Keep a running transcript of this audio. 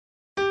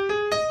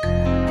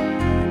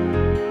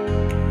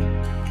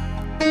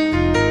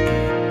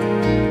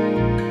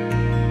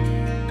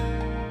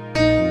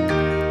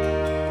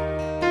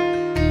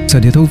ส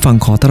วัสดีทุกฟัง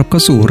ขอต้อนรับเข้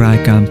าสู่ราย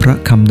การพระ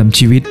คำนำ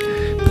ชีวิต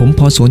ผมพ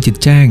อสวนจิต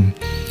แจ้ง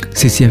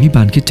ศิษยาภิบ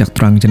าลคริสตจักรต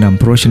รังจะนำ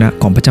พระวจนะ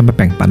ของพระเจ้ามาแ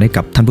บ่งปันให้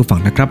กับท่านผู้ฟัง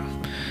นะครับ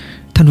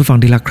ท่านผู้ฟัง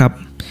ที่รักครับ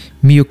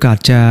มีโอกาส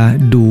จะ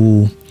ดู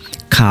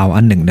ข่าว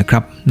อันหนึ่งนะครั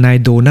บนาย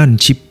โดนัลด์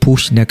ชิปพุ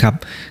ชนะครับ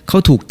เขา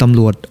ถูกตำ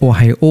รวจโอไ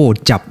ฮโอ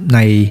จับใน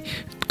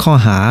ข้อ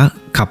หา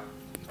ขับ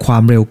ควา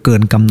มเร็วเกิ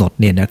นกำหนด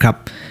เนี่ยนะครับ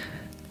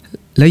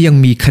และยัง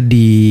มีค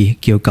ดี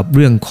เกี่ยวกับเ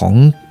รื่องของ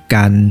ก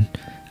าร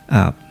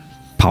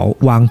เผา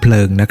วางเพ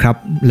ลิงนะครับ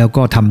แล้ว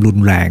ก็ทำรุน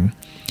แรง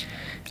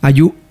อา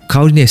ยุเข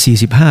าเนี่ย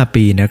45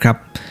 ปีนะครับ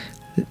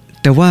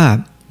แต่ว่า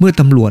เมื่อ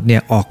ตำรวจเนี่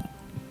ยออก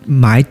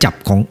หมายจับ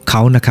ของเข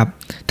านะครับ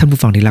ท่านผู้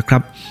ฟังที่รักครั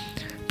บ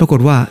ปรากฏ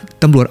ว่า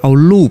ตำรวจเอา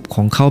รูปข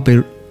องเขาไป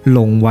ล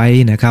งไว้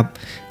นะครับ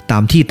ตา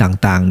มที่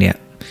ต่างๆเนี่ย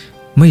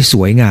ไม่ส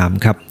วยงาม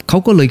ครับเขา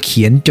ก็เลยเ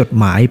ขียนจด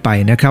หมายไป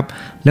นะครับ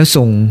แล้ว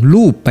ส่ง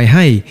รูปไปใ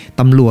ห้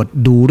ตำรวจ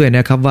ดูด้วยน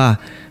ะครับว่า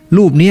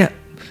รูปเนี้ย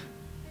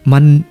มั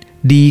น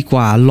ดีก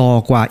ว่าหล่อ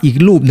กว่าอีก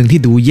รูปหนึ่ง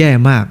ที่ดูแย่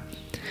มาก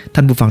ท่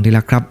านผู้ฟังที่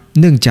รักครับ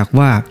เนื่องจาก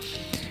ว่า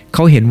เข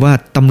าเห็นว่า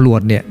ตำรว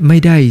จเนี่ยไม่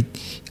ได้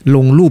ล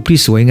งรูปที่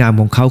สวยงาม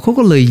ของเขา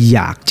ก็เลยอย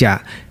ากจะ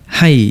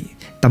ให้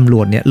ตำร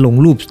วจเนี่ยลง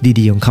รูป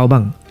ดีๆของเขาบ้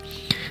าง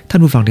ท่าน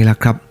ผู้ฟังที่รัก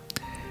ครับ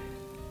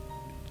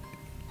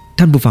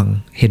ท่านผู้ฟัง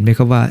เห็นไหมค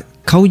รับว่า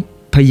เขา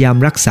พยายาม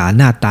รักษาห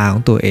น้าตาขอ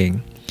งตัวเอง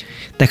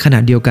แต่ขณะ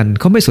เดียวกัน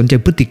เขาไม่สนใจ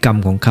พฤติกรรม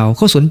ของเขา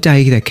สนใจ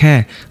แต่แค่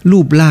รู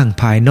ปร่าง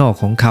ภายนอก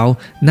ของเขา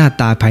หน้า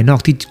ตาภายนอก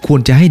ที่ควร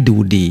จะให้ดู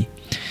ดี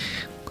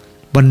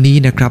วันนี้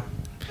นะครับ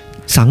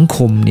สังค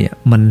มเนี่ย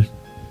มัน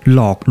หล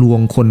อกลวง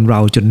คนเร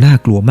าจนน่า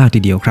กลัวมากที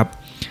เดียวครับ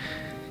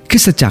คริ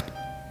สตจักร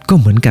ก็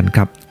เหมือนกันค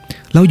รับ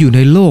เราอยู่ใน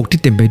โลกที่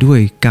เต็มไปด้วย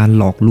การ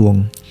หลอกลวง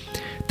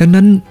ดัง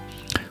นั้น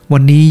วั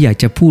นนี้อยาก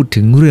จะพูด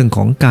ถึงเรื่องข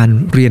องการ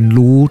เรียน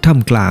รู้ท่าม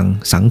กลาง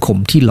สังคม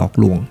ที่หลอก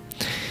ลวง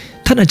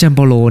ท่านอาจารย์เป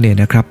าโลเนี่ย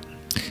นะครับ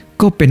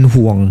ก็เป็น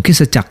ห่วงคริส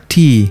ตจักร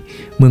ที่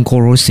เมืองโค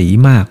โลสี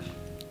มาก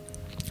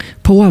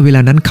เพราะว่าเวล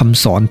านั้นค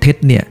ำสอนเท็จ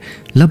เนี่ย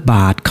ระบ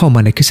าดเข้ามา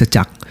ในคริสต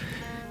จักร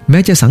แม้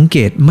จะสังเก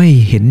ตไม่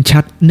เห็นชั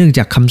ดเนื่องจ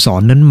ากคำสอ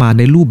นนั้นมาใ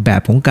นรูปแบ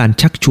บของการ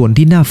ชักชวน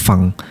ที่น่าฟั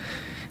ง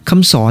ค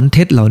ำสอนเ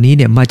ท็จเหล่านี้เ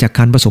นี่ยมาจากก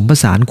ารผสมผ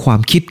สานความ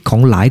คิดขอ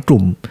งหลายก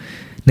ลุ่ม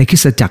ในคริ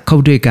สตจักรเข้า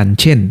ด้วยกัน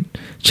เช่น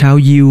ชาว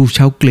ยิวช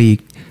าวกรีก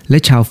และ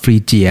ชาวฟรี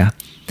เจีย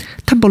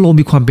ท่านเปาโล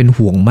มีความเป็น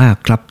ห่วงมาก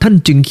ครับท่าน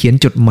จึงเขียน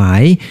จดหมา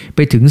ยไป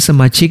ถึงส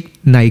มาชิก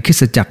ในคริส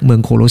ตจักรเมือ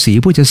งโคโลสี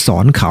เพื่อจะสอ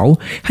นเขา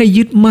ให้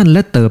ยึดมั่นแล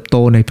ะเติบโต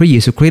ในพระเย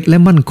ซูคริสต์และ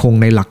มั่นคง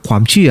ในหลักควา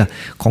มเชื่อ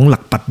ของหลั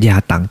กปรัชญา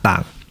ต่า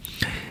ง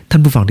ๆท่า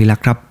นผู้ฟังที่รัก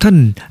ครับท่าน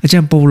อาจา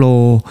รย์เปาโล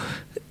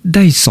ไ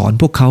ด้สอน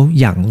พวกเขา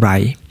อย่างไร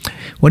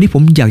วันนี้ผ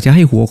มอยากจะใ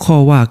ห้หัวข้อ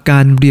ว่ากา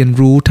รเรียน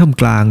รู้ท่าม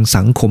กลาง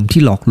สังคม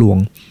ที่หลอกลวง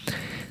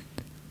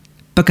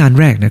ประการ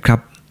แรกนะครับ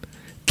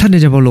ท่านอา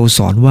จารย์เปาโล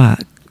สอนว่า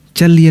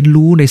จะเรียน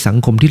รู้ในสัง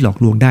คมที่หลอก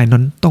ลวงได้นั้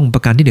นต้องปร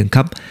ะการที่1ค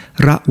รับ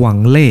ระวัง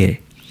เล่ห์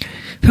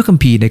พระคัม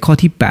ภีร์ในข้อ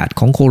ที่8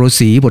ของโคโล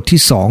สีบท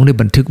ที่2ได้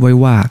บันทึกไว้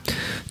ว่า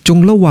จง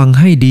ระวัง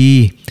ให้ดี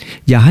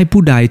อย่าให้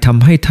ผู้ใดท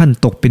ำให้ท่าน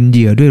ตกเป็นเห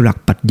ยื่อด้วยหลัก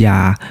ปรัชญา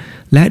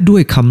และด้ว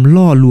ยคำ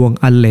ล่อลวง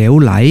อันเหลว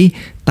ไหล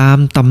ตาม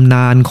ตำน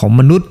านของ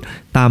มนุษย์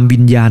ตามวิ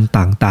ญญาณ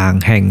ต่าง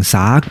ๆแห่งส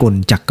ากล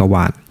จักรว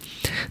าล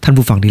ท่าน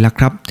ผู้ฟังที่รัก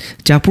ครับ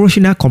จากพระวจ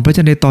นะของพระเ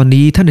จ้าในตอน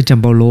นี้ท่านอาจาร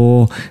ย์เปาโล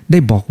ได้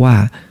บอกว่า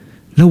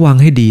ระวัง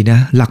ให้ดีนะ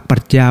หลักปรั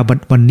ชญา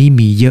วันนี้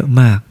มีเยอะ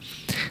มาก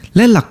แล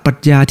ะหลักปรัช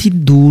ญาที่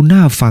ดูน่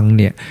าฟัง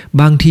เนี่ย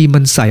บางทีมั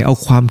นใส่เอา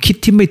ความคิด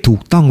ที่ไม่ถู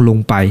กต้องลง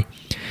ไป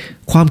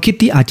ความคิด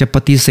ที่อาจจะป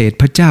ฏิเสธ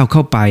พระเจ้าเข้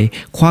าไป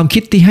ความคิ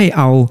ดที่ให้เ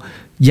อา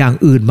อย่าง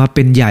อื่นมาเ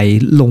ป็นใหญ่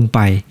ลงไป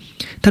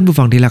ท่านผู้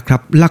ฟังที่รักครั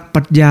บหลักป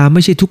รัชญาไ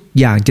ม่ใช่ทุก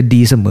อย่างจะ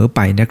ดีเสมอไป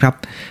นะครับ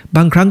บ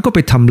างครั้งก็ไป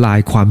ทำลาย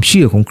ความเ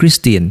ชื่อของคริส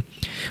เตียน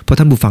เพราะ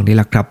ท่านผู้ฟังที่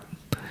รักครับ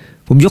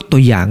ผมยกตั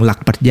วอย่างหลัก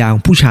ปรัชญาขอ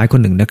งผู้ชายค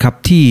นหนึ่งนะครับ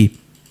ที่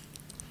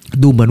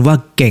ดูเหมือนว่า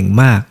เก่ง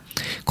มาก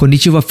คนนี้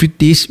ชื่อว่าฟริด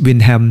ริช วิ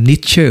ลเฮม นิ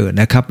ทเช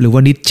นะครับหรือว่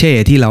านิทเช่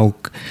ที่เ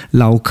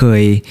ราเค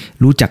ย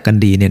รู้จักกัน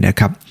ดีเนี่ยนะ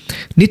ครับ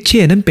นิทเ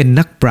ช่นั้นเป็น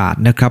นักปราช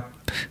ญ์นะครับ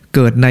เ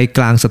กิดในก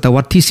ลางศตว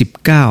รรษที่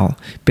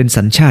19เป็น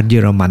สัญชาติเย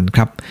อรมันค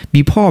รับ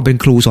มีพ่อเป็น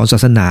ครูสอนศา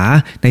สนา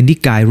ในนิ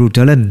กายลูเท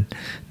อรัน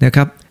นะค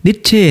รับนิท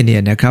เช่เนี่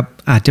ยนะครับ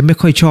อาจจะไม่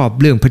ค่อยชอบ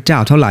เรื่องพระเจ้า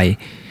เท่าไหร่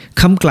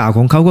คำกล่าวข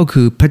องเขาก็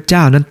คือพระเจ้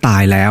านั้นตา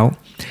ยแล้ว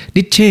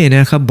นิทเช่น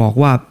ะครับบอก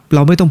ว่าเร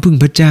าไม่ต้องพึ่ง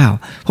พระเจ้า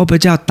เพราะพร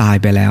ะเจ้าตาย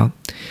ไปแล้ว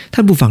ท่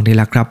านผู้ฟังได้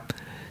ละครับ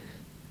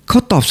เขา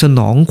ตอบสน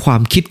องควา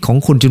มคิดของ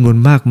คนจำนวน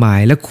มากมาย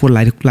และคน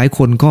หลายค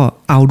นก็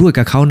เอาด้วย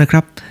กับเขานะค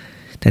รับ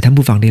แต่ท่าน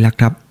ผู้ฟังได้ละ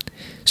ครับ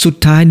สุด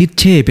ท้ายนิท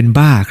เช่เป็น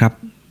บ้าครับ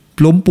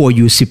ล้มป่วยอ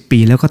ยู่10 ปี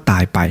แล้วก็ตา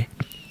ยไป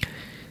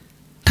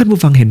ท่านผู้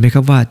ฟังเห็นไหมค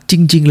รับว่าจ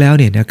ริงๆแล้ว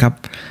เนี่ยนะครับ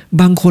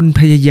บางคน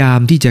พยายาม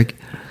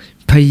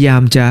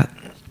จะ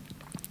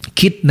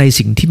คิดใน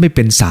สิ่งที่ไม่เ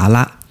ป็นสาร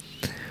ะ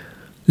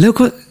แล้ว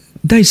ก็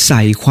ได้ใ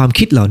ส่ความ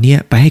คิดเหล่านี้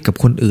ไปให้กับ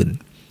คนอื่น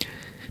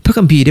พระ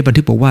คัมภีร์ได้บัน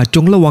ทึกบอกว่าจ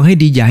งระวังให้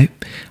ดีอย่า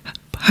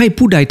ให้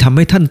ผู้ใดทำใ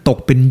ห้ท่านตก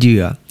เป็นเหยื่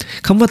อ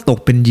คำว่าตก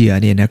เป็นเหยื่อ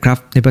เนี่ยนะครับ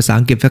ในภาษา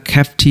อังกฤษว่า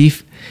captive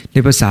ใน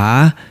ภาษา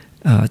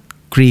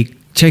กรีก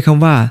ใช้ค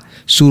ำว่า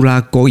ซูรา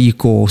โกอี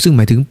โกซึ่งห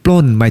มายถึงป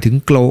ล้นหมายถึง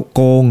โ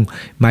กง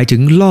หมายถึ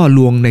งล่อล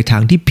วงในทา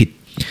งที่ผิด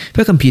พ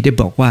ระคัมภีร์ได้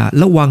บอกว่า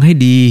ระวังให้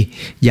ดี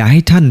อย่าใ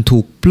ห้ท่านถู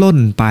กปล้น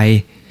ไป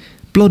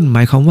ปล้นหม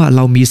ายความว่าเ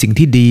รามีสิ่ง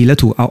ที่ดีแล้ว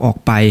ถูกเอาออก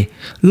ไป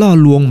ล่อ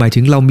ลวงหมายถึ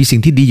งเรามีสิ่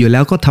งที่ดีอยู่แล้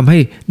วก็ทำให้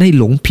ได้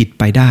หลงผิด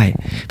ไปได้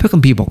พระคั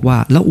มภีร์บอกว่า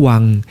ระวั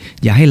ง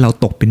อย่าให้เรา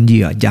ตกเป็นเห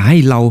ยื่ออย่าให้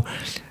เรา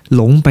ห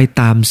ลงไป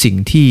ตามสิ่ง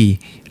ที่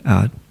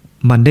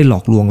มันได้หลอ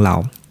กลวงเรา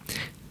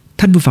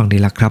ท่านผู้ฟัง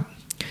ที่รักครับ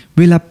เ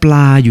วลาปล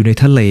าอยู่ใน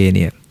ทะเลเ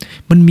นี่ย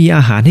มันมีอ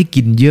าหารให้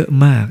กินเยอะ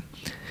มาก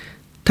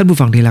ท่านผู้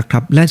ฟังที่รักค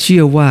รับและเชื่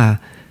อว่า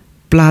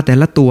ปลาแต่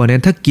ละตัวเนี่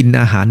ยถ้ากิน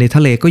อาหารในท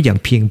ะเลก็อย่าง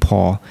เพียงพอ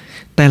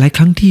แต่หลายค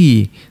รั้งที่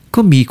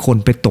ก็มีคน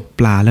ไปตก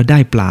ปลาแล้วได้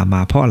ปลาม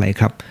าเพราะอะไร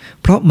ครับ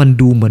เพราะมัน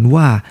ดูเหมือน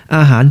ว่าอ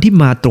าหารที่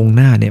มาตรงห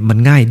น้าเนี่ยมัน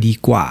ง่ายดี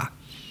กว่า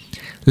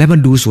และมัน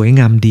ดูสวย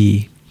งามดี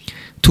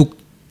ถูก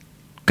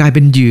กลายเ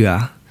ป็นเหยื่อ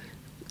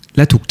แล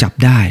ะถูกจับ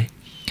ได้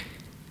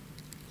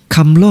ค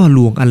ำล่อล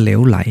วงอันเหล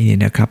วไหลเนี่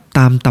ยนะครับต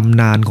ามตำ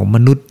นานของม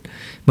นุษย์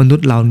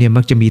เราเนี่ย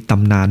มักจะมีต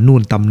ำนานนู่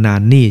นตำนา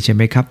นนี่ใช่ไห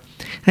มครับ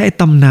ไอ้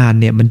ตำนาน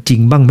เนี่ยมันจริ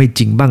งบ้างไม่จ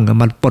ริงบ้าง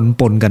มัน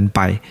ปนกันไป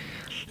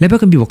และพระ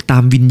คัมภีร์บอกตา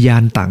มวิญญา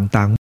ณ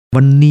ต่างๆ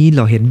วันนี้เ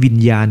ราเห็นวิญ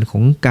ญาณขอ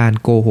งการ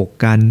โกหก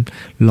การ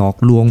หลอก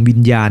ลวงวิ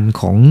ญญาณ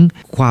ของ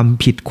ความ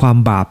ผิดความ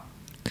บาป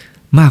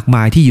มากม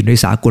ายที่อยู่ใน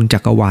สากลจั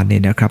กรวาลเนี่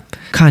ยนะครับ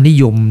ค่านิ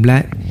ยมและ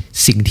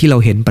สิ่งที่เรา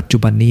เห็นปัจจุ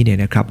บันนี้เนี่ย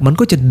นะครับมัน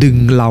ก็จะดึง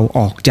เราอ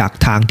อกจาก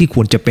ทางที่ค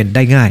วรจะเป็นไ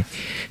ด้ง่าย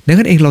ดัง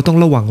นั้นเองเราต้อง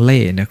ระวังเล่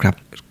นะครับ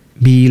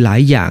มีหลา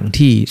ยอย่าง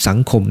ที่สัง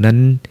คมนั้น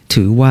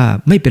ถือว่า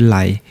ไม่เป็นไร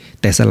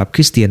แต่สำหรับค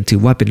ริสเตียนถือ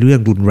ว่าเป็นเรื่อ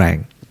งรุนแรง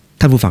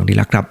ท่านผู้ฟังดี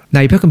ละครับใน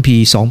พระคัมภี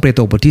ร์2เปโต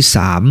รบทที่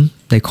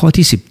3ในข้อ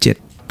ที่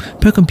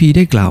17พระคัมภีร์ไ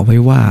ด้กล่าวไว้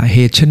ว่าเห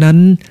ตุฉะนั้น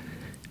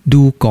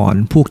ดูก่อน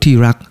พวกที่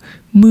รัก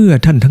เมื่อ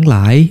ท่านทั้งหล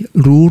าย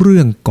รู้เรื่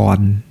องก่อน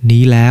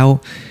นี้แล้ว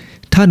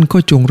ท่านก็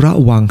จงระ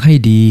วังให้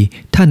ดี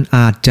ท่านอ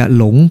าจจะ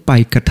หลงไป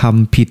กระท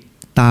ำผิด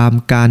ตาม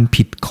การ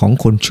ผิดของ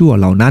คนชั่ว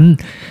เหล่านั้น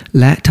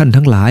และท่าน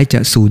ทั้งหลายจะ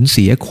สูญเ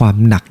สียความ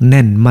หนักแ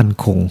น่นมั่น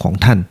คงของ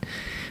ท่าน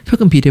พระ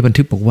คัมภีร์ได้บัน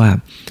ทึกบอกว่า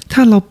ถ้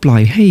าเราปล่อ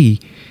ยให้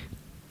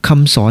ค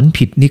ำสอน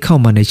ผิดนี้เข้า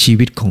มาในชี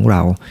วิตของเร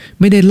า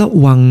ไม่ได้ระ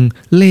วัง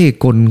เล่ห์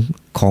กล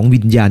ของวิ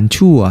ญญาณ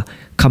ชั่ว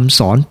คำส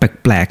อนแ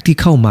ปลกๆที่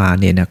เข้ามา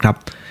เนี่ยนะครับ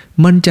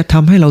มันจะท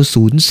ำให้เรา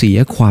สูญเสีย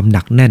ความห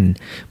นักแน่น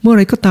เมื่อ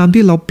ไรก็ตาม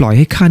ที่เราปล่อยใ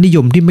ห้ค่านิย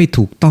มที่ไม่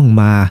ถูกต้อง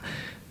มา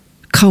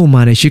เข้าม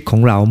าในชีวิตขอ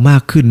งเรามา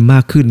กขึ้น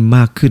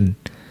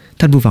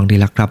ท่านผู้ฟังที่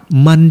รักครับ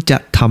มันจะ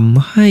ท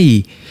ำให้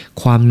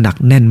ความหนัก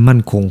แน่นมั่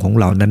นคงของ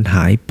เรานั้นห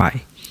ายไป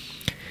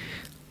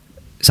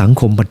สัง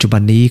คมปัจจุบั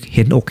นนี้เ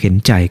ห็นอกเห็น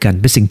ใจกัน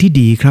เป็นสิ่งที่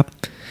ดีครับ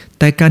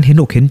แต่การเห็น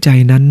อกเห็นใจ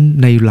นั้น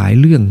ในหลาย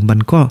เรื่องมัน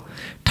ก็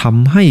ท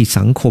ำให้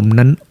สังคม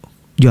นั้น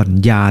หย่อน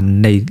ยาน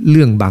ในเ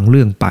รื่องบางเ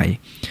รื่องไป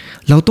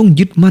เราต้อง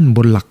ยึดมั่นบ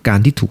นหลักการ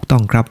ที่ถูกต้อ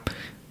งครับ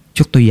ย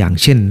กตัวอย่าง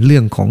เช่นเรื่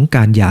องของก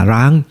ารหย่า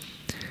ร้าง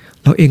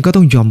เราเองก็ต้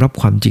องยอมรับ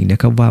ความจริงนะ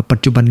ครับว่าปัจ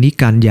จุบันนี้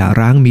การหย่า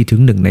ร้างมีถึ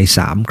ง1 ใน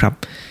 3ครับ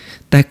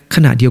แต่ข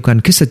ณะเดียวกัน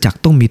คริสตจักร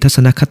ต้องมีทัศ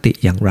นคติ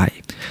อย่างไร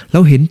เรา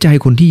เห็นใจ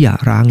คนที่หย่า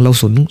ร้างเรา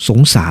ส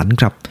งสาร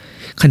ครับ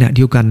ขณะเ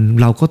ดียวกัน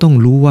เราก็ต้อง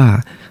รู้ว่า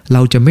เร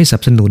าจะไม่สนั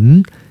บสนุน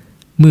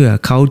เมื่อ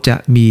เขาจะ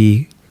มี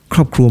คร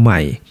อบครัวใหม่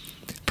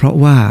เพราะ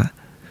ว่า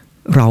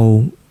เรา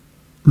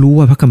รู้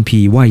ว่าพระคัมภี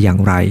ร์ว่าอย่าง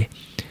ไร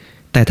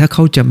แต่ถ้าเข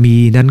าจะมี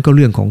นั้นก็เ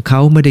รื่องของเข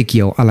าไม่ได้เ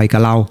กี่ยวอะไรกั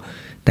บเรา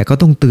แต่ก็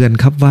ต้องเตือน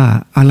ครับว่า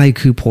อะไร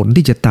คือผล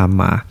ที่จะตาม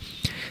มา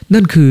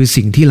นั่นคือ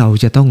สิ่งที่เรา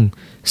จะต้อง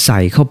ใส่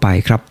เข้าไป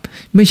ครับ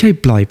ไม่ใช่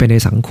ปล่อยไปใน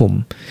สังคม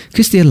ค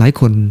ริสเตียนหลาย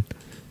คน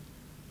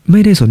ไม่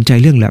ได้สนใจ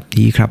เรื่องแบบ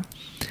นี้ครับ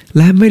แ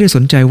ละไม่ได้ส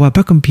นใจว่าพ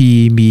ระคัมภี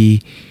ร์มี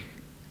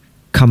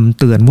คำ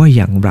เตือนว่าอ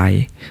ย่างไร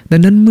ดั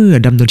งนั้นเมื่อ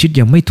ดำเนินชีวิต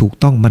ยังไม่ถูก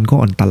ต้องมันก็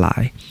อันตรา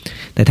ย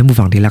แต่ท่านผู้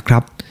ฟังที่รักครั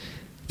บ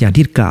อย่าง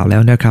ที่กล่าวแล้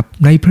วนะครับ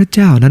ในพระเ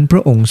จ้านั้นพร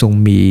ะองค์ทรง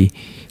มี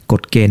ก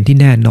ฎเกณฑ์ที่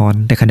แน่นอน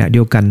แต่ขณะเดี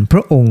ยวกันพร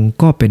ะองค์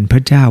ก็เป็นพร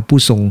ะเจ้าผู้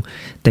ทรง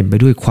เต็มไป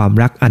ด้วยความ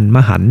รักอันม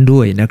หันต์ด้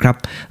วยนะครับ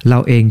เรา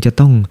เองจะ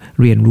ต้อง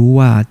เรียนรู้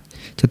ว่า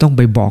จะต้องไ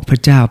ปบอกพระ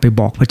เจ้าไป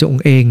บอกพระเจ้าอง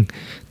ค์เอง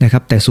นะครั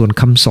บแต่ส่วน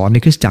คำสอนใน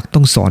คริสตจักรต้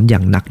องสอนอย่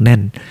างหนักแน่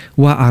น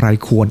ว่าอะไร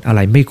ควรอะไร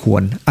ไม่คว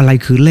รอะไร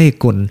คือเล่ห์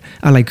กล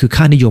อะไรคือ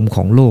ค่านิยมข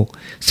องโลก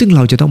ซึ่งเร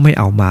าจะต้องไม่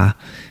เอามา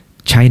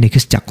ใช้ในค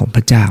ริสตจักรของพ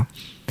ระเจ้า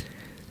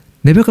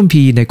ในพระคัม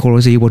ภีร์ในโคโล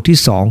สีบทที่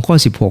2ข้อ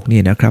16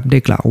นี่นะครับได้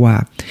กล่าวว่า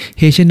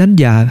เหตุฉะนั้น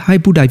อย่าให้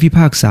ผู้ใดพิพ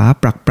ากษา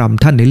ปรักปร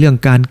ำท่านในเรื่อง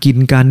การกิน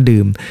การ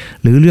ดื่ม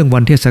หรือเรื่องวั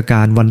นเทศก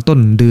าลวันต้น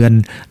เดือน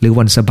หรือ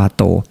วันสะบาโ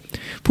ต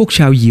พวกช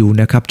าวยิว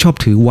นะครับชอบ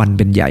ถือวันเ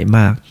ป็นใหญ่ม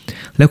าก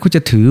แล้วก็จ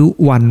ะถือ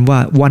วันว่า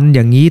วันอ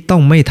ย่างนี้ต้อ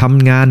งไม่ท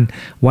ำงาน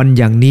วัน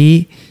อย่างนี้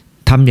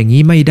ทำอย่าง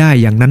นี้ไม่ได้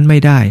อย่างนั้นไม่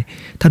ได้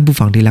ท่านผู้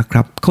ฟังที่รักค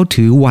รับเขา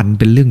ถือวัน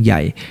เป็นเรื่องให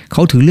ญ่เข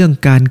าถือเรื่อง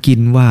การกิน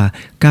ว่า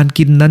การ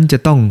กินนั้นจะ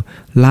ต้อง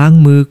ล้าง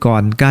มือก่อ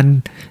นการ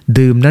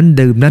ดื่ม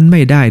นั้นไ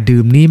ม่ได้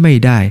ดื่มนี้ไม่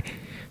ได้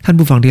ท่าน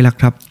ผู้ฟังที่รัก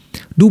ครับ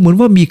ดูเหมือน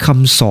ว่ามีค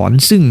ำสอน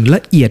ซึ่งล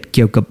ะเอียดเ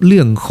กี่ยวกับเ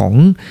รื่องของ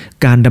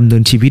การดำเนิ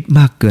นชีวิตม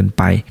ากเกินไ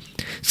ป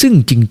ซึ่ง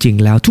จริง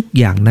ๆแล้วทุก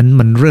อย่างนั้น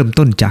มันเริ่ม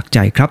ต้นจากใจ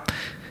ครับ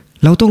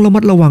เราต้องระมั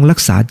ดระวังรัก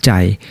ษาใจ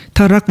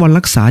ถ้ารักวัน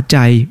รักษาใจ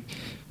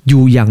อ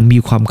ยู่อย่างมี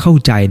ความเข้า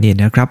ใจเนี่ย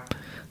นะครับ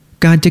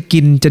การจะกิ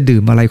นจะดื่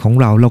มอะไรของ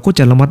เราก็จ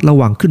ะระมัดระ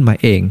วังขึ้นมา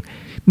เอง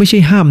ไม่ใช่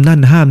ห้ามนั่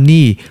นห้าม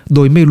นี่โด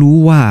ยไม่รู้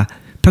ว่า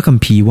พระคัม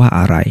ภีร์ว่า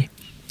อะไร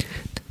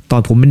ตอ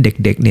นผมเป็นเ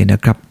ด็กๆเนี่ยน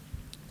ะครับ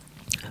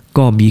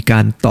ก็มีกา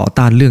รต่อ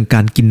ต้านเรื่องก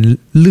ารกิน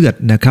เลือด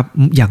นะครับ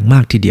อย่างมา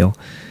กทีเดียว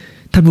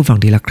ท่านผู้ฟัง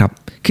ที่รักครับ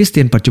คริสเตี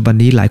ยนปัจจุบัน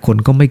นี้หลายคน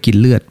ก็ไม่กิน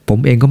เลือดผม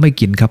เองก็ไม่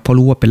กินครับเพราะ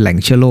รู้ว่าเป็นแหล่ง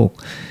เชื้อโรค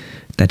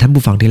แต่ท่าน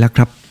ผู้ฟังที่รักค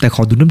รับแต่ข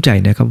อดูน้ำใจ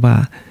นะครับว่า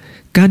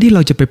การที่เร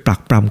าจะไปปรัก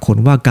ปรำคน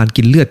ว่าการ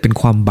กินเลือดเป็น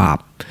ความบาป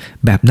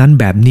แบบนั้น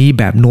แบบนี้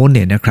แบบโน้นเ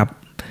นี่ยนะครับ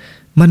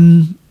มัน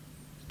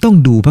ต้อง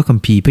ดูพระคัม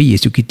ภีร์พระเย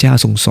ซูคริสต์เจ้า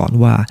ทรงสอน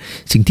ว่า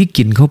สิ่งที่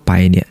กินเข้าไป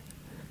เนี่ย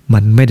มั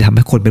นไม่ได้ทำใ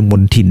ห้คนเป็นม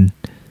ลทิน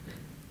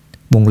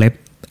วงเล็บ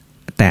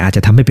แต่อาจจ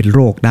ะทำให้เป็นโร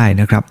คได้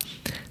นะครับ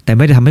แต่ไ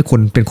ม่ได้ทำให้คน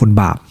เป็นคน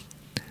บาป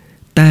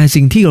แต่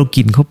สิ่งที่เรา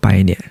กินเข้าไป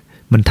เนี่ย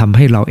มันทำใ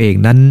ห้เราเอง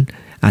นั้น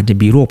อาจจะ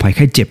มีโรคภัยไ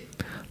ข้เจ็บ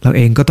เราเ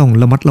องก็ต้อง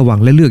ระมัดระวัง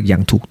และเลือกอย่า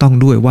งถูกต้อง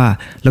ด้วยว่า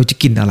เราจะ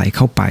กินอะไรเ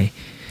ข้าไป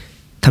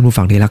ท่านผู้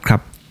ฟังที่รักครั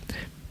บ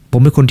ผ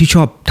มเป็นคนที่ช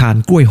อบทาน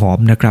กล้วยหอม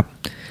นะครับ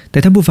แต่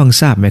ท่านผู้ฟัง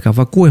ทราบไหมครับ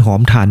ว่ากล้วยหอ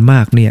มทานม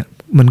ากเนี่ย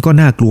มันก็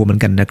น่ากลัวเหมือ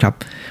นกันนะครับ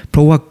เพร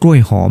าะว่ากล้วย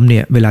หอมเนี่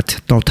ยเวลา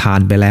เราทาน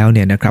ไปแล้วเ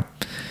นี่ยนะครับ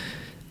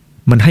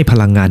มันให้พ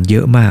ลังงานเยอ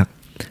ะมาก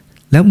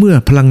แล้วเมื่อ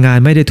พลังงาน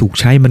ไม่ได้ถูก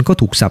ใช้มันก็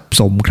ถูกสับ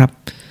สมครับ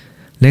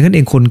และงั้นเอ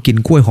งคนกิน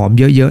กล้วยหอม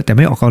เยอะๆแต่ไ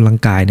ม่ออกกำลัง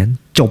กายนั้น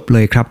จบเล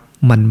ยครับ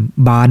มัน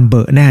บานเบ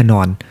อะแน่น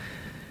อน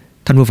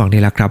ท่านผู้ฟัง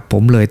นี่แหละครับผ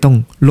มเลยต้อง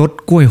ลด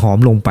กล้วยหอม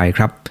ลงไปค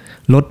รับ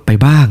ลดไป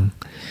บ้าง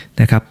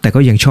นะครับแต่ก็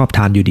ยังชอบท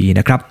านอยู่ดี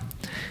นะครับ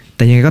แ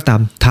ต่ยังไงก็ตาม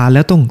ทานแ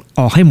ล้วต้อง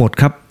ออกให้หมด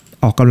ครับ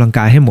ออกกำลังก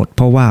ายให้หมดเ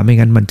พราะว่าไม่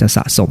งั้นมันจะส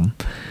ะสม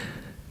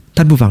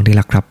ท่านผู้ฟังนี่แห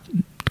ละครับ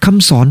ค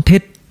ำสอนเท็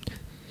จ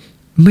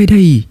ไม่ไ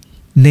ด้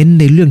เน้น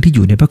ในเรื่องที่อ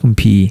ยู่ในพระคัม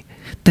ภีร์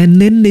แต่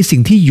เน้นในสิ่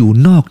งที่อยู่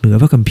นอกเหนือ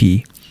พระคัมภีร์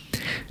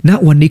ณ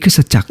วันนี้คริส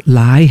ตจักรห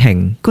ลายแห่ง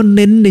ก็เ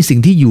น้นในสิ่ง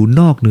ที่อยู่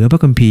นอกเหนือพร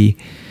ะคัมภีร์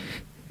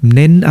เ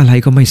น้นอะไร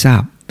ก็ไม่ทรา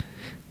บ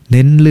เ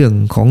น้นเรื่อง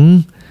ของ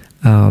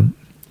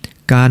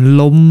การ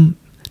ล้ม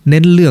เ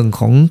น้นเรื่อง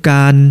ของก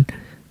าร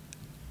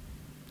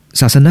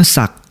ศาสน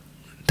ศักดิ์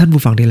ท่าน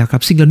ผู้ฟังดีแล้วครั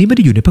บสิ่งเหล่านี้ไม่ไ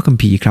ด้อยู่ในพระคัม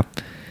ภีร์ครับ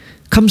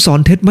คำสอน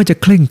เท็จมักจะ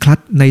เคร่งครัด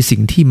ในสิ่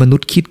งที่มนุษ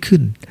ย์คิดขึ้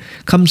น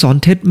คำสอน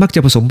เท็จมักจ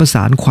ะผสมผส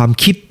านความ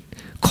คิด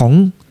ของ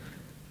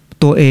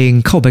ตัวเอง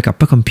เข้าไปกับ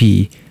พระคัมภี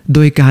ร์โด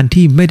ยการ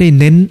ที่ไม่ได้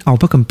เน้นเอา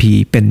พระคัมภีร์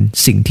เป็น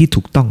สิ่งที่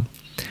ถูกต้อง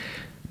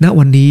ณ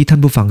วันนี้ท่าน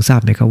ผู้ฟังทรา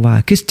บไหมครับว่า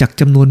คริสตจักร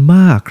จำนวนม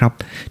ากครับ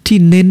ที่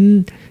เน้น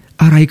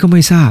อะไรก็ไ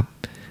ม่ทราบ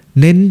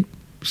เน้น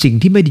สิ่ง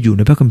ที่ไม่ได้อยู่ใ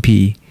นพระคัมภี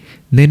ร์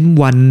เน้น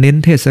วันเน้น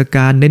เทศก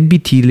าลเน้นพิ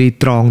ธีรี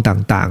ตรอง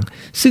ต่าง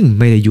ๆซึ่ง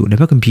ไม่ได้อยู่ใน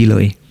พระคัมภีร์เล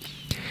ย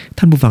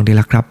ท่านผู้ฟังดี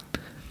ละครับ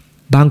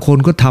บางคน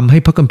ก็ทำให้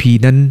พระคัมภีร์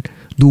นั้น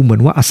ดูเหมือ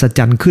นว่าอัศจ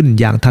รรย์ขึ้น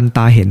อย่างทันต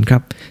าเห็นครั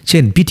บเช่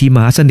นพิธีม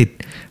หาสนิท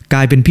กล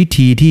ายเป็นพิ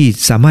ธีที่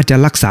สามารถจะ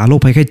รักษาโรค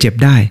ภัยไข้เจ็บ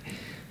ได้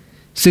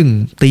ซึ่ง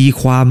ตี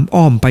ความ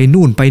อ้อมไป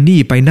นู่นไปนี่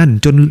ไปนั่น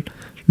จน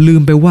ลื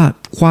มไปว่า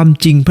ความ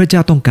จริงพระเจ้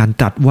าต้องการ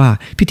ตรัสว่า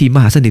พิธีม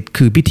หาสนิท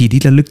คือพิธี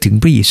ที่ระลึกถึง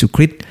พระเยซูค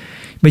ริสต์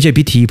ไม่ใช่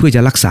พิธีเพื่อจ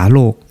ะรักษาโร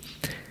ค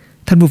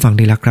ท่านผู้ฟัง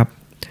ดีละครับ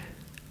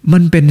มั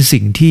นเป็น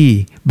สิ่งที่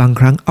บาง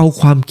ครั้งเอา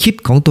ความคิด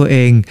ของตัวเอ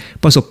ง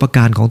ประสบก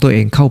ารณ์ของตัวเอ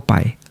งเข้าไป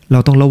เรา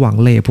ต้องระวัง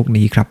เล่ห์พวก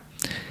นี้ครับ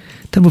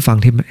ท่านผู้ฟัง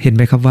เห็นไห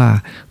มครับว่า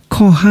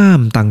ข้อห้าม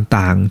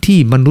ต่างๆที่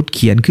มนุษย์เ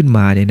ขียนขึ้นม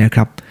าเนี่ยนะค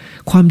รับ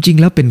ความจริง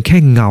แล้วเป็นแค่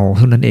เงาเ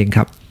ท่านั้นเองค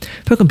รับ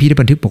พระคัมภีร์ได้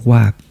บันทึกบอกว่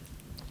า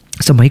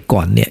สมัยก่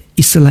อนเนี่ย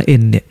อิสราเอ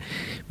ลเนี่ย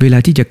เวลา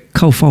ที่จะเ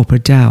ข้าเฝ้าพร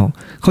ะเจ้า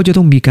เขาจะ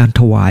ต้องมีการ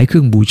ถวายเค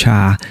รื่องบูชา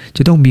จ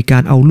ะต้องมีกา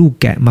รเอาลูก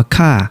แกะมา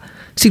ฆ่า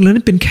สิ่งเหล่า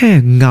นั้นเป็นแค่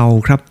เงา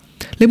ครับ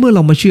และเมื่อเร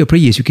ามาเชื่อพร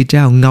ะเยซูคริสต์เ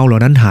จ้าเงาเหล่า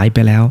นั้นหายไป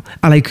แล้ว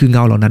อะไรคือเง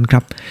าเหล่านั้นครั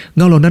บเ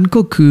งาเหล่านั้น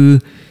ก็คือ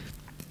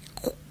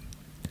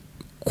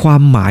ควา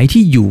มหมาย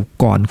ที่อยู่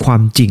ก่อนควา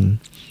มจริง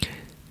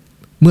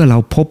เมื่อเรา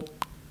พบ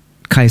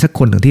ใครสักค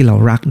นหนึ่งที่เรา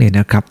รักเนี่ย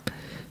นะครับ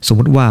สมม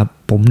ติว่า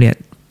ผมเนี่ย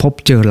พบ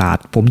เจอหลาด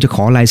ผมจะข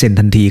อลายเซ็น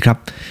ทันทีครับ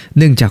เ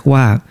นื่องจากว่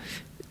า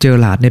เจอ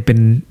หลาดเนี่ยเป็น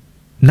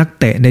นัก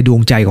เตะในดว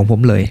งใจของผม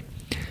เลย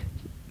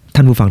ท่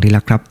านผู้ฟังที่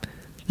รักครับ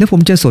แล้วผม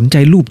จะสนใจ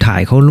รูปถ่า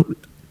ยเขา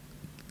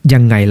ยั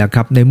งไงล่ะค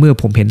รับในเมื่อ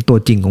ผมเห็นตัว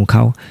จริงของเข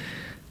า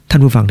ท่า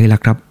นผู้ฟังที่รั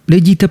กครับและ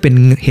ยิ่งถ้าเป็น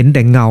เห็นแ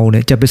ต่เงาเนี่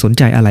ยจะไปสน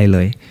ใจอะไรเล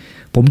ย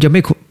ผมจะไ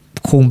ม่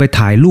คงไป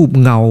ถ่ายรูป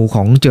เงาข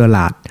องเจอหล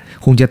าด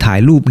คงจะถ่าย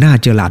รูปหน้า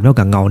เจอหลาดมาก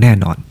กว่าเงาแน่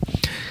นอน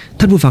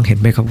ท่านผู้ฟังเห็น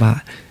ไหมครับว่า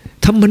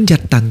ธรรมบัญญั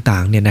ติต่า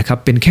งๆเนี่ยนะครับ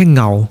เป็นแค่เ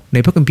งาใน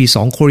พระคัมภีร์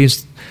2 โคริน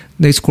ธ์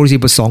ในโคริน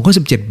ธ์บท 2 ข้อ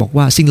 17บอก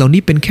ว่าสิ่งเหล่า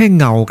นี้เป็นแค่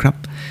เงาครับ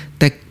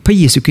แต่พระ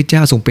เยซูคริสต์เจ้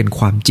าทรงเป็นค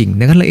วามจริง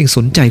ดังนั้นเราเองส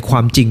นใจคว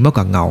ามจริงมากก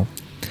ว่าเงา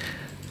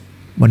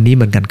วันนี้เ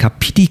หมือนกันครับ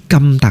พิธีกร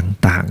รม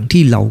ต่างๆ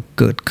ที่เรา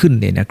เกิดขึ้น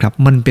เนี่ยนะครับ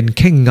มันเป็นแ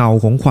ค่เงา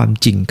ของความ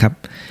จริงครับ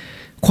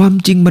ความ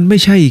จริงมันไม่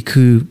ใช่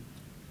คือ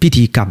พิ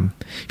ธีกรร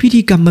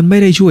มมันไม่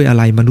ได้ช่วยอะ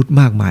ไรมนุษย์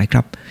มากมายค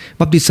รับ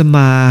บัพติศม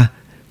า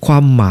ควา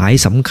มหมาย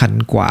สำคัญ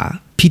กว่า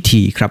พิ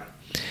ธีครับ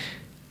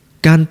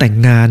การแต่ง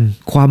งาน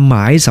ความหม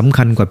ายสำ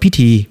คัญกว่าพิ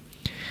ธี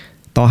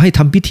ต่อให้ท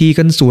ำพิธี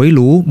กันสวยห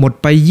รูหมด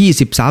ไป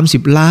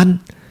 20-30 ล้าน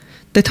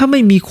แต่ถ้าไ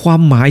ม่มีควา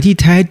มหมายที่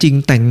แท้จริง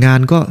แต่งงาน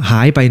ก็ห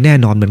ายไปแน่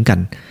นอนเหมือนกัน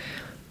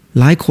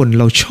หลายคน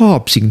เราชอบ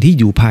สิ่งที่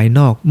อยู่ภายน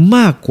อกม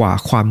ากกว่า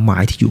ความหมา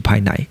ยที่อยู่ภาย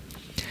ใน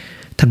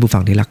ท่านผู้ฟั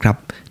งที่รักครับ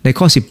ใน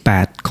ข้อ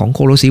18ของโค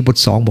โลสีบท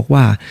 2บอก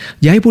ว่า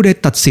อย่าให้ผู้ใด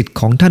ตัดสิทธิ์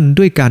ของท่าน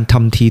ด้วยการท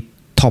ำที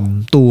ถ่อม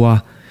ตัว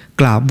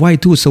กราบไหว้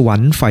ทูตสวรร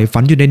ค์ใฝ่ฝั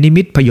นอยู่ในนิ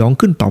มิตพยอง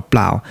ขึ้นเป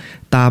ล่า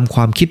ๆตามคว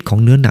ามคิดของ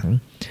เนื้อหนัง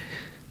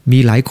มี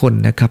หลายคน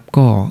นะครับ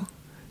ก็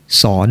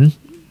สอน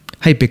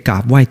ให้ไปกรา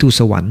บไหว้ทูต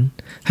สวรรค์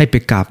ให้ไป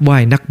กราบไหว้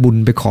นักบุญ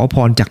ไปขอพ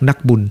รจากนัก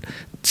บุญ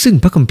ซึ่ง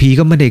พระคัมภีร์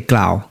ก็ไม่ได้ก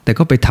ล่าวแต่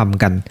ก็ไปท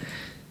ำกัน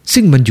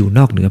ซึ่งมันอยู่น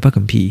อกเหนือพระ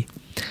คัมภีร์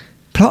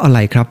เพราะอะไร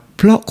ครับเ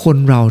พราะคน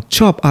เราช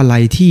อบอะไร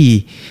ที่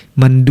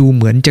มันดูเ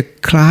หมือนจะ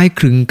คล้าย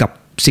คลึงกับ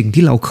สิ่ง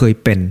ที่เราเคย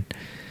เป็น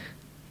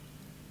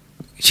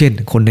เช่น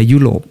คนในยุ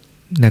โรป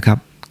นะครับ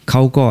เข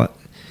าก็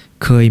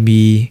เคย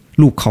มี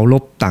ลูกเคาร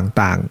พ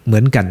ต่างๆเหมื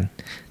อนกัน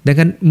ดัง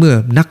นั้นเมื่อ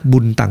นักบุ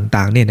ญ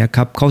ต่างๆเนี่ยนะค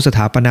รับเขาสถ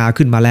าปนา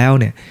ขึ้นมาแล้ว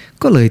เนี่ย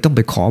ก็เลยต้องไป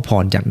ขอพ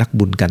รจากนัก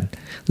บุญกัน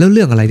แล้วเ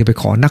รื่องอะไรจะไป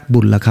ขอนักบุ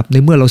ญล่ะครับใน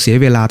เมื่อเราเสีย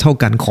เวลาเท่า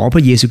กันขอพร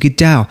ะเยซูคริสต์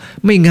เจ้า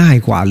ไม่ง่าย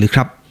กว่าหรือค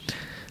รับ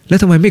แล้ว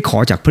ทำไมไม่ขอ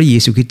จากพระเย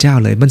ซูคริสต์เจ้า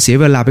เลยมันเสีย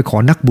เวลาไปขอ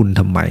นักบุญ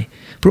ทำไม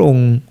พระอง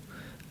ค์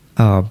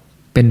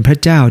เป็นพระ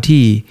เจ้า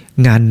ที่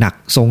งานหนัก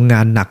ทรงง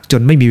านหนักจ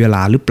นไม่มีเวล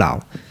าหรือเปล่า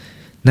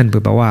นั่น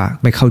แปลว่า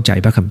ไม่เข้าใจ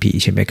พระคัมภีร์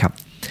ใช่ไหมครับ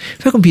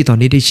พระคัมภีร์ตอน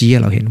นี้ได้ชี้ให้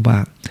เราเห็นว่า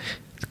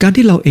การ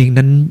ที่เราเอง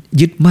นั้น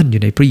ยึดมั่นอ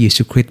ยู่ในพระเย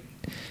ซูคริสต์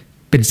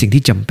เป็นสิ่ง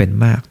ที่จำเป็น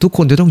มากทุกค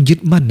นจะต้องยึด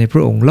มั่นในพร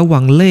ะองค์ระวั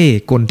งเล่ห์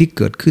กลที่เ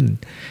กิดขึ้น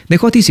ใน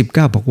ข้อที่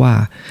19บอกว่า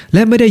แล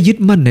ะไม่ได้ยึด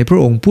มั่นในพระ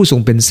องค์ผู้ทรง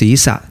เป็นศีร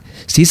ษะ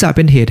เ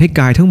ป็นเหตุให้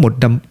กายทั้งหมด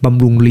บ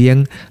ำรุงเลี้ยง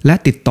และ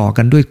ติดต่อ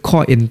กันด้วยข้อ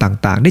เอ็น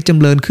ต่างๆได้จำ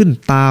เริญขึ้น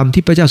ตาม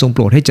ที่พระเจ้าทรงโป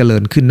รดให้เจริ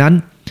ญขึ้นนั้น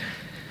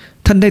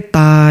ท่านได้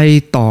ตาย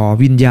ต่อ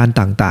วิญญาณ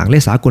ต่างๆและ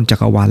สากลจั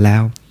กรวาลแล้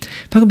ว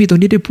พระคัมภีร์ตัว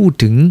นี้ได้พูด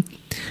ถึง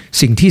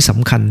สิ่งที่ส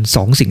ำคัญ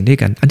2สิ่งด้วย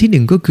กันอัน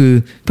ที่1ก็คือ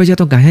พระเจ้า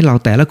ต้องการให้เรา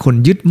แต่ละคน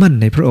ยึดมั่น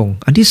ในพระองค์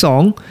อันที่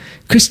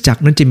2คริสตจัก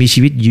รนั้นจะมีชี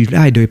วิตอยู่ไ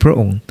ด้โดยพระ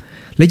องค์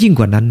และยิ่ง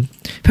กว่านั้น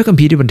พระคัม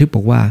ภีร์ได้บันทึกบ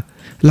อกว่า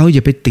เราอย่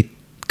าไปติด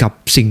กับ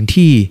สิ่ง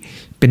ที่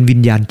เป็นวิ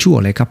ญญาณชั่ว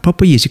เลยครับเพราะ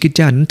พระเยซูคริสต์เ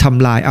จ้านั้นท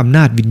ำลายอำน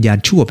าจวิญญาณ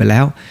ชั่วไปแล้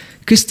ว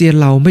คริสเตียน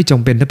เราไม่จ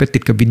ำเป็นต้องไปติ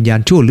ดกับวิญญาณ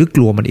ชั่วหรือก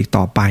ลัวมันอีก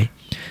ต่อไป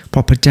เพรา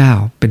ะพระเจ้า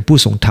เป็นผู้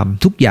ทรงท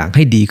ำทุกอย่างใ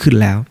ห้ดีขึ้น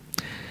แล้ว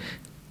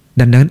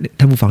ดังนั้น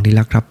ท่านผู้ฟังที่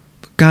รักครับ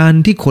การ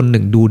ที่คนห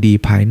นึ่งดูดี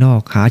ภายนอ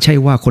กหาใช่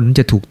ว่าคนนั้น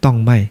จะถูกต้อง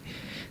ไม่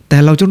แต่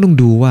เราจะต้อง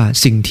ดูว่า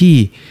สิ่งที่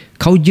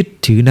เขายึด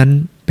ถือนั้น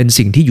เป็น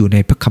สิ่งที่อยู่ใน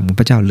พระคำของ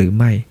พระเจ้าหรือ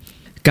ไม่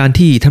การ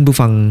ที่ท่านผู้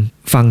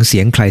ฟังเสี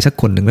ยงใครสัก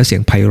คนหนึ่งแล้วเสีย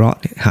งไพเราะ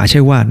หาใช่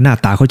ว่าหน้า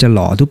ตาเขาจะห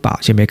ล่อหรือเปล่า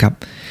ใช่ไหมครับ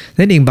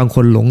นั่นเองบางค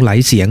นหลงไหล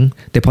เสียง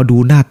แต่พอดู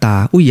หน้าตา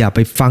อย่าไป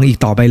ฟังอีก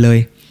ต่อไปเลย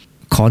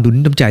ขอหนุน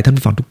น้ำใจท่าน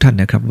ผู้ฟังทุกท่าน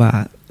นะครับว่า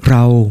เร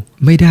า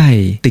ไม่ได้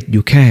ติดอ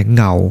ยู่แค่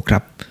เงาครั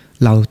บ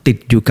เราติด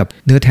อยู่กับ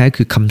เนื้อแท้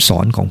คือคำสอ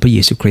นของพระเย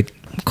ซูคริสต์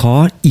ขอ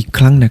อีกค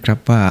รั้งนะครับ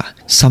ว่า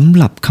สำ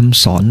หรับค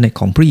ำสอน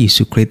ของพระเย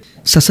ซูคริสต์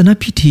ศาสน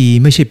พิธี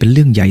ไม่ใช่เป็นเ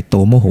รื่องใหญ่โต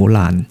มโหฬ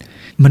าร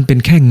มันเป็น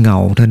แค่เงา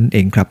เท่านั้นเอ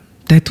งครับ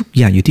แต่ทุก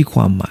อย่างอยู่ที่คว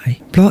ามหมาย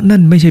เพราะนั่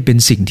นไม่ใช่เป็น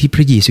สิ่งที่พ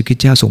ระเยซูคริส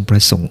ต์เจ้าทรงปร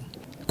ะสงค์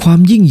ความ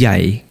ยิ่งใหญ่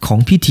ของ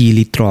พิธี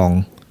รีตรอง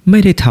ไม่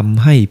ได้ท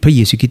ำให้พระเย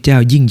ซูคริสต์เจ้า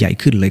ยิ่งใหญ่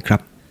ขึ้นเลยครั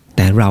บแ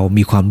ต่เรา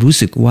มีความรู้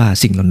สึกว่า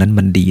สิ่งเหล่านั้น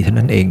มันดีเท่า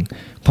นั้นเอง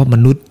เพราะม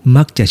นุษย์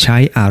มักจะใช้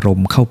อารม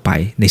ณ์เข้าไป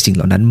ในสิ่งเห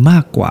ล่านั้นมา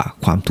กกว่า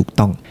ความถูก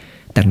ต้อง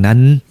ดังนั้น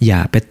อย่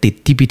าไปติด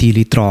ที่พิธี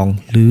รีตรอง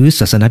หรือศ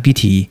าสนพิ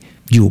ธี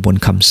อยู่บน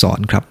คำสอน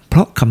ครับเพร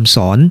าะคำส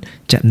อน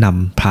จะน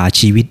ำพา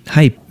ชีวิตใ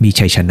ห้มี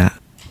ชัยชนะ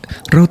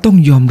เราต้อง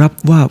ยอมรับ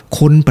ว่า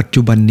คนปัจ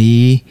จุบัน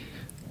นี้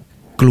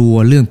กลัว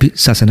เรื่อง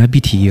ศาสน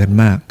พิธีกัน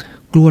มาก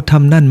กลัวท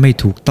ำนั่นไม่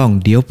ถูกต้อง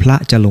เดี๋ยวพระ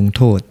จะลงโ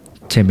ทษ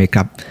ใช่ไหมค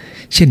รับ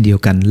เช่นเดียว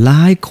กันหล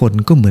ายคน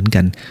ก็เหมือน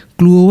กัน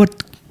กลัวว่า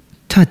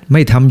ถ้าไ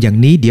ม่ทำอย่าง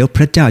นี้เดี๋ยวพ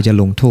ระเจ้าจะ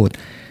ลงโทษ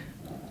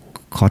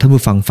ขอท่าน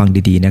ผู้ฟัง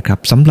ดีๆนะครับ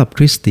สำหรับค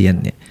ริสเตียน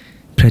เนี่ย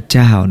พระเ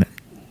จ้า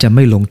จะไ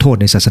ม่ลงโทษ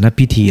ในศาสน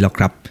พิธีหรอก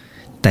ครับ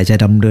แต่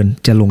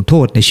จะลงโท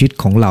ษในชีวิต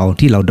ของเรา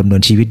ที่เราดำเนิ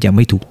นชีวิตอย่างไ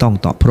ม่ถูกต้อง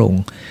ต่อพระอง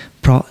ค์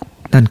เพราะ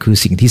นั่นคือ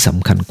สิ่งที่ส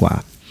ำคัญกว่า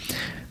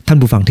ท่าน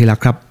ผู้ฟังที่รัก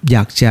ครับอย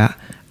ากจะ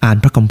อ่าน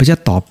พระคัมภี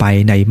ร์ต่อไป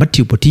ในมัท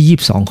ธิวบทที่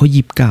22ข้อ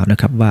29นะ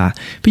ครับว่า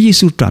พระเย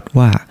ซูตรัส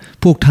ว่า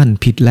พวกท่าน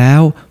ผิดแล้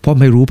วเพราะ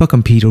ไม่รู้พระคั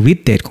มภีร์ฤท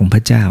ธิ์เดชของพร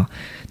ะเจ้า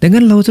ดัง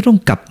นั้นเราจะต้อง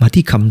กลับมา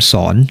ที่คำส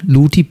อน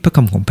รู้ที่พระค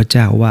ำของพระเ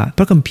จ้าว่าพ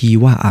ระคัมภีร์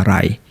ว่าอะไร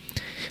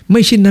ไ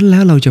ม่เช่นนั้นแล้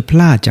วเราจะพ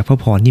ลาดจากพระ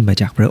พรที่มา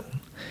จากพระองค์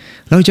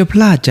เราจะพ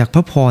ลาดจากพ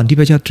ระพรที่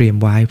พระเจ้าเตรียม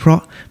ไว้เพราะ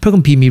พระคั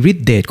มภีร์มีฤท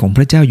ธิ์เดชของพ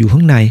ระเจ้าอยู่ข้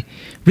างใน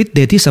ฤทธิ์เด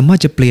ชที่สามารถ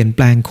จะเปลี่ยนแป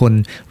ลงคน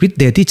ฤทธิ์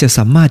เดชที่จะส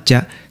ามารถจะ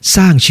ส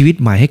ร้างชีวิต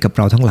ใหม่ให้กับเ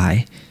ราทั้งหลาย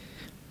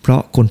เพรา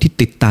ะคนที่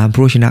ติดตามพร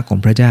ะวจนะของ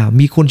พระเจ้า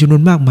มีคนจำนว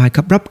นมากมายค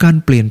รับรับการ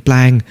เปลี่ยนแปล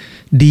ง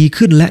ดี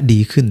ขึ้นและดี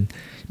ขึ้น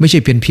ไม่ใช่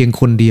เพียง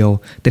คนเดียว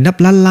แต่นับ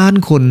ล้าน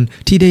คน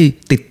ที่ได้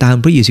ติดตาม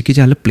พระเยซูคริสต์เ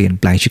จ้าและเปลี่ยน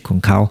แปลงชีวิตของ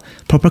เขา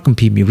เพราะพระคัม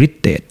ภีร์มีฤท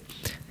ธิ์เดช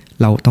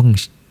เราต้อง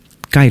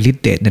ใกล้ฤท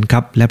ธิ์เดชนั้นค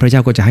รับและพระเจ้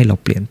าก็จะให้เรา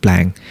เปลี่ยนแปล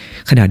ง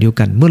ขณะเดียว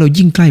กันเมื่อเรา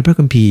ยิ่งใกล้พระ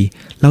คัมภีร์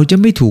เราจะ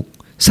ไม่ถูก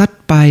ซัด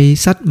ไป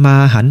ซัดมา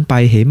หันไป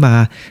เหมา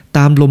ต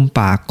ามลมป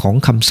ากของ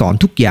คำสอน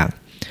ทุกอย่าง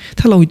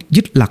ถ้าเรา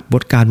ยึดหลักบ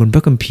ทการบนพร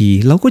ะคัมภีร์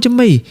เราก็จะไ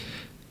ม่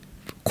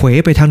เขว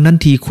ไปทางนั้น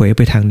ทีเขวไ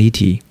ปทางนี้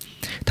ที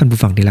ท่านผู้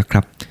ฟังที่รักค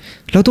รับ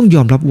เราต้องย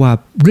อมรับว่า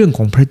เรื่องข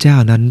องพระเจ้า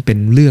นั้นเป็น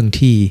เรื่อง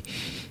ที่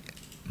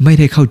ไม่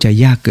ได้เข้าใจ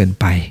ยากเกิน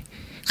ไป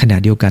ขณะ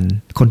เดียวกัน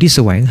คนที่แส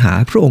วงหา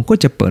พระองค์ก็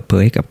จะเปิดเผ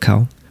ยให้กับเขา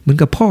เหมือน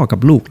กับพ่อกับ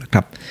ลูกนะค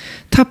รับ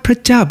ถ้าพระ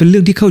เจ้าเป็นเรื่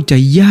องที่เข้าใจ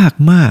ยาก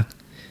มาก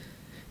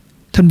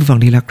ท่านผู้ฟัง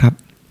ที่รักครับ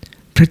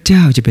พระเจ้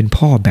าจะเป็น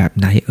พ่อแบบ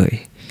ไหนเอ่ย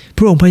พ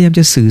ระองค์พยายาม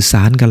จะสื่อส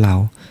ารกับเรา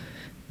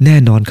แน่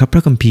นอนครับพร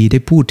ะคัมภีร์ได้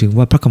พูดถึง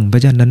ว่าพระคำของพร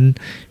ะเจ้านั้น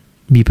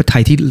มีพระทั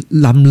ยที่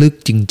ล้ำลึก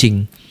จริง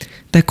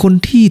ๆแต่คน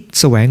ที่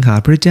แสวงหา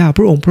พระเจ้าพ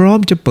ระองค์พร้อม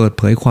จะเปิดเ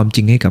ผยความจ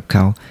ริงให้กับเข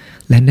า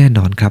และแน่น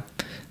อนครับ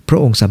พระ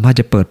องค์สามารถ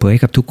จะเปิดเผยใ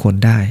ห้กับทุกคน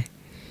ได้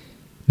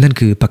นั่น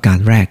คือประการ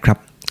แรกครับ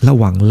ระ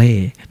วังเล่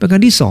ห์ประการ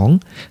ที่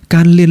2ก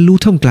ารเรียนรู้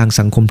ท่ามกลาง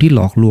สังคมที่หล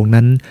อกลวง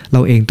นั้นเร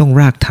าเองต้อง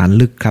รากฐาน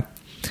ลึกครับ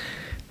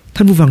ท่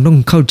านผู้ฟังต้อง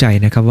เข้าใจ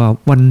นะครับว่า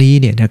วันนี้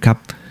เนี่ยนะครับ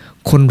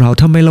คนเรา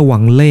ถ้าไม่ระวั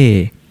งเล่ห์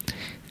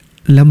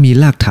แล้วมี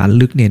รากฐาน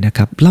ลึกเนี่ยนะค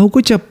รับเราก็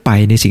จะไป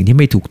ในสิ่งที่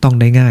ไม่ถูกต้อง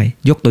ได้ง่าย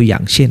ยกตัวอย่า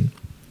งเช่น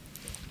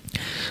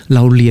เร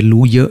าเรียน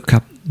รู้เยอะครั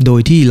บโด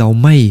ยที่เรา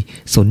ไม่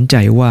สนใจ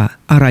ว่า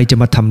อะไรจะ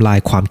มาทำลาย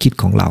ความคิด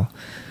ของเรา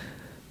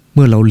เ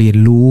มื่อเราเรียน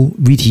รู้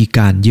วิธีก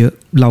ารเยอะ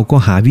เราก็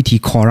หาวิธี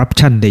คอร์รัป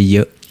ชันได้เย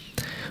อะ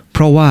เพ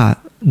ราะว่า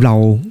เรา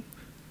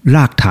ร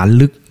ากฐาน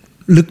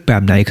ลึกแบ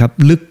บไหนครับ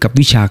ลึกกับ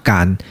วิชากา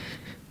ร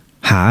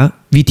หา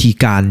วิธี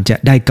การจะ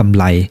ได้กำ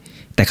ไร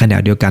แต่ขณะ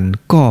เดียวกัน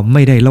ก็ไ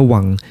ม่ได้ระวั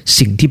ง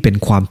สิ่งที่เป็น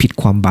ความผิด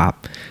ความบาป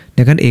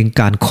ดังนั้นเอง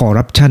การคอร์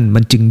รัปชันมั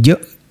นจึงเยอ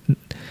ะ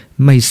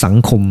ไม่สัง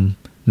คม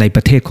ในป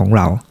ระเทศของเ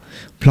รา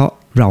เพราะ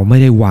เราไม่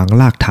ได้วาง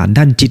รากฐาน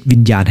ด้านจิตวิ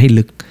ญญาณให้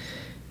ลึก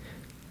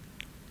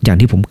อย่าง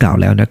ที่ผมกล่าว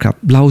แล้วนะครับ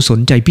เราสน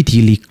ใจพิธี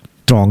รี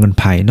ตรองกัน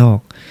ภายนอก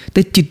แ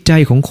ต่จิตใจ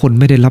ของคน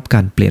ไม่ได้รับก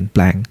ารเปลี่ยนแป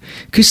ลง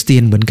คริสเตีย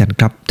นเหมือนกัน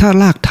ครับถ้า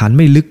รากฐานไ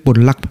ม่ลึกบน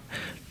หลัก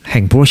แ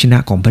ห่งพระวจนะ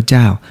ของพระเ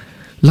จ้า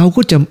เรา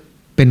ก็จะ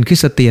เป็นคริ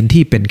สเตียน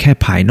ที่เป็นแค่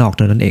ภายนอกเ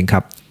ท่านั้นเองค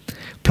รับ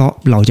เพราะ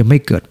เราจะไม่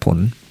เกิดผล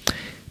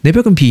ในพร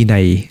ะคัมภีร์ใน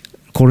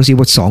โคโลสี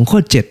บท2ข้อ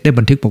7ได้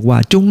บันทึกบอกว่า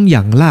จงห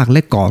ยั่งรากแล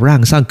ะก่อร่า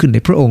งสร้างขึ้นใน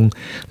พระองค์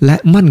และ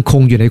มั่นค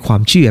งอยู่ในควา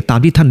มเชื่อตาม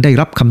ที่ท่านได้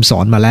รับคำสอ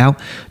นมาแล้ว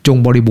จง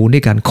บริบูรณ์ใน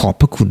การขอบ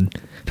พระคุณ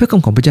พระค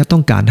ำของพระเจ้าต้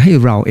องการให้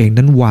เราเอง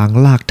นั้นวาง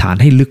รากฐาน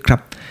ให้ลึกครั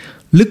บ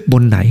ลึกบ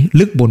นไหน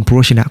ลึกบนพระว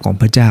จนะของ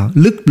พระเจ้า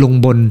ลึกลง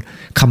บน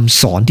ค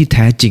ำสอนที่แ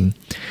ท้จริง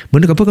เหมือ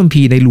นกับพระคัม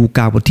ภีร์ในลูก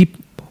าบทที่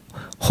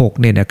6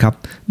เนี่ยนะครับ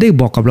ได้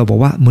บอกกับเราบอก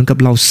ว่าเหมือนกับ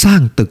เราสร้า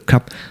งตึกครั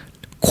บ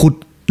ขุด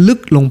ลึก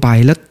ลงไป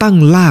แล้วตั้ง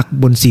ราก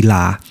บนศิล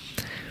า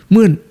เ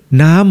มื่อ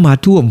น้ำมา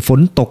ท่วมฝน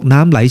ตกน้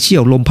ำไหลเชี่ย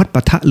วลมพัดป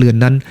ะทะเรือน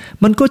นั้น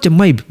มันก็จะ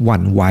ไม่หวั่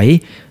นไหว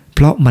เพ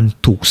ราะมัน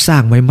ถูกสร้า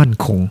งไว้มั่น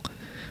คง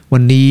วั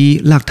นนี้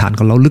รากฐานข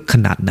องเราลึกข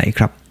นาดไหนค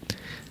รับ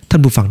ท่า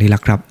นผู้ฟังที่รั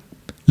กครับ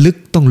ลึก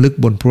ต้องลึก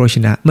บนพระวจ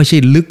นะไม่ใช่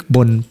ลึกบ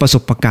นประส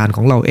บการณ์ข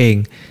องเราเอง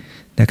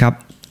นะครับ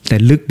แต่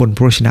ลึกบนพ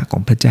ระวจนะขอ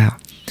งพระเจ้า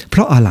เพร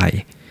าะอะไร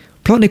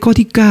เพราะในข้อ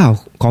ที่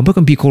9ของพระ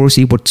คัมภีร์โคโล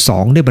สีบท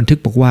2ได้บันทึก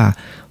บอกว่า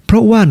เพรา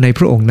ะว่าในพ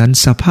ระองค์นั้น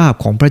สภาพ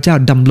ของพระเจ้า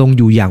ดำรง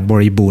อยู่อย่างบ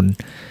ริบูรณ์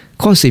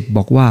ข้อ10บ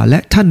อกว่าและ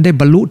ท่านได้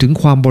บรรลุถึง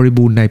ความบริ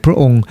บูรณ์ในพระ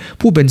องค์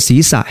ผู้เป็นศี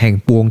รษะแห่ง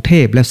ปวงเท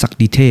พและศัก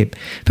ดิเทพ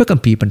พระคัม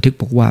ภีร์บันทึก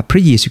บอกว่าพร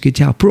ะเยซูคริสต์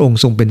เจ้าพระองค์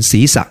ทรงเป็น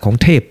ศีรษะของ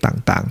เทพ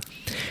ต่าง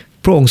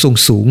ๆพระองค์ทรง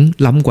สูง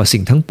ล้ำกว่าสิ่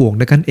งทั้งปวง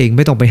ดังนั้นเองไ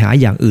ม่ต้องไปหา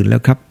อย่างอื่นแล้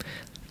วครับ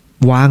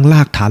วางร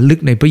ากฐานลึก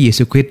ในพระเย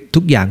ซูคริสต์ทุ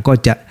กอย่างก็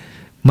จะ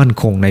มั่น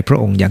คงในพระ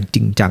องค์อย่างจ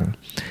ริงจัง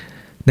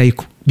ใน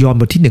ยอห์น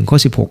บทที่1ข้อ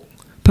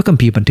16พระคัม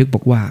ภีร์บันทึกบ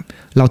อกว่า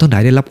เราทั้งหลา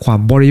ยได้รับความ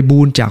บริบู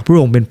รณ์จากพระ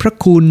องค์เป็นพระ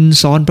คุณ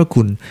ซ้อนพระ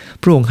คุณ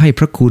พระองค์ให้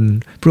พระคุณ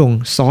พระองค์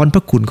ซ้อนพร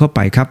ะคุณเข้าไป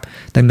ครับ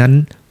ดังนั้น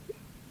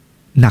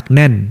หนักแ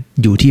น่น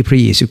อยู่ที่พระ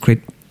เยซูคริส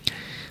ต์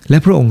และ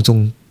พระองค์ทรง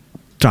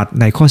ตรัส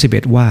ในข้อ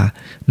11ว่า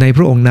ในพ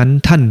ระองค์นั้น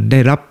ท่านได้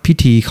รับพิ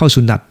ธีเข้า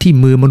สุนัตที่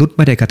มือมนุษย์ไ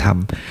ม่ได้กระท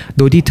ำโ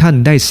ดยที่ท่าน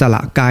ได้สล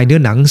ะกายเนื้อ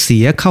หนังเสี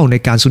ยเข้าใน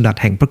การสุนัต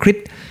แห่งพระคริส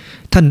ต์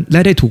ท่านและ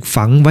ได้ถูก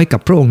ฝังไว้กั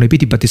บพระองค์ในพิ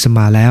ธีบัพติศม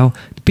าแล้ว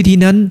พิธี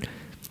นั้น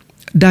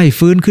ได้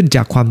ฟื้นขึ้นจ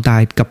ากความตา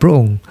ยกับพระอ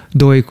งค์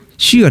โดย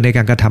เชื่อในก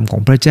ารกระทำขอ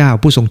งพระเจ้า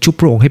ผู้ทรงชุบ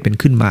พระองค์ให้เป็น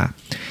ขึ้นมา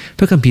พ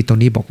ระคัมภีร์ตรง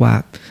นี้บอกว่า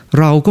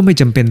เราก็ไม่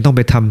จำเป็นต้องไ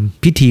ปท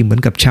ำพิธีเหมือ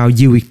นกับชาว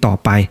ยิวอีกต่อ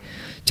ไป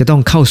จะต้อ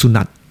งเข้าสุ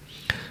นัต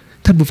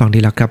ท่านผู้ฟัง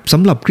ที่รักครับส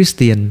ำหรับคริสเ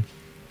ตียน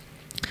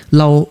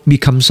เรามี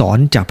คำสอน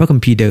จากพระคัม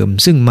ภีร์เดิม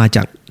ซึ่งมาจ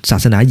ากศา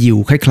สนายิว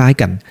คล้าย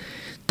ๆกัน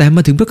แต่ม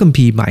าถึงพระคัม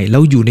ภีร์ใหม่เรา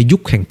อยู่ในยุ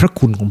คแห่งพระ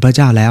คุณของพระเ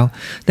จ้าแล้ว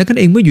ดังนั้น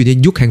เองเมื่ออยู่ใน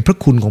ยุคแห่งพระ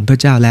คุณของพระ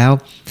เจ้าแล้ว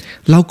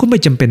เราก็ไม่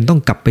จำเป็นต้อง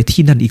กลับไป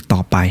ที่นั่นอีกต่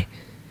อไป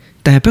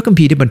แต่พระคัม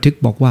ภีร์ได้บันทึก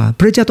บอกว่า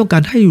พระเจ้าต้องกา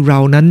รให้เรา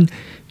นั้น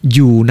อ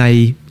ยู่ใน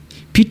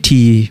พิ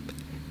ธี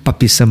บัพ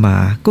ติศมา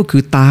ก็คื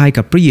อตาย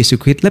กับพระเยซู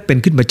คริสต์และเป็น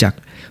ขึ้นมาจาก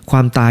คว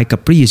ามตายกับ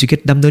พระเยซูคริส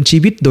ต์ดำเนินชี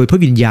วิตโดยพระ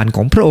วิญญาณข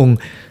องพระองค์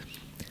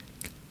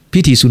พิ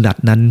ธีสุนัต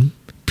นั้น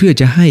เพื่อ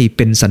จะให้เ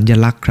ป็นสัญ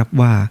ลักษณ์ครับ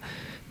ว่า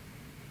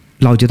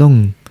เราจะต้อง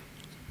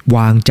ว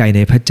างใจใน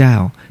พระเจ้า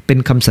เป็น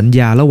คำสัญญ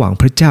าระหว่าง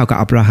พระเจ้ากับ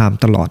อับราฮัม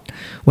ตลอด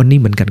วันนี้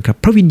เหมือนกันครับ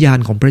พระวิญญาณ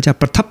ของพระเจ้า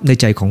ประทับใน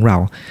ใจของเรา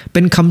เ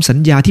ป็นคำสัญ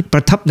ญาที่ปร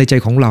ะทับในใจ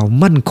ของเรา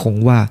มั่นคง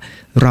ว่า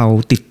เรา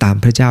ติดตาม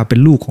พระเจ้าเป็น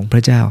ลูกของพร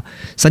ะเจ้า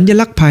สัญ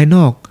ลักษณ์ภายน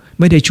อก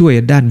ไม่ได้ช่วย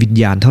ด้านวิญ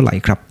ญาณเท่าไหร่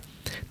ครับ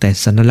แต่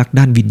สัญลักษณ์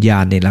ด้านวิญญา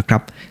ณเนี่ยแหละครั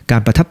บกา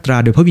รประทับตรา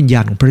โดยพระวิญญา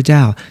ณของพระเจ้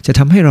าจะท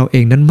ำให้เราเอ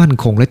งนั้นมั่น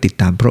คงและติด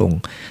ตามพระองค์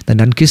ดัง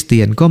นั้นคริสเตี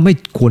ยนก็ไม่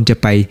ควรจะ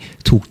ไป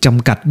ถูกจ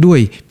ำกัดด้วย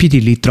พิธี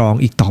รีตรอง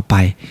อีกต่อไป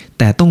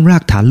แต่ต้องรา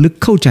กฐานลึก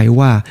เข้าใจ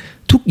ว่า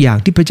ทุกอย่าง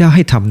ที่พระเจ้าใ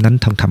ห้ทำนั้น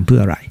ทำเพื่อ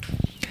อะไร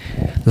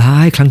หลา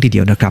ยครั้งทีเดี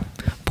ยวนะครับ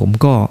ผม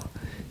ก็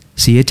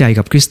เสียใจ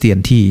กับคริสเตียน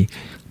ที่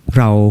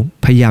เรา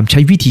พยายามใช้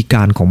วิธีก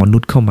ารของมนุ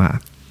ษย์เข้ามา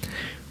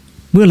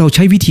เมื่อเราใ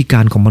ช้วิธีก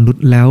ารของมนุษ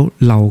ย์แล้ว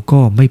เราก็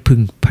ไม่พึ่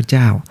งพระเ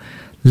จ้า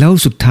แล้ว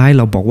สุดท้ายเ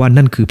ราบอกว่า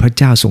นั่นคือพระ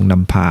เจ้าทรงน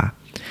ำพา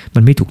มั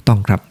นไม่ถูกต้อง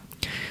ครับ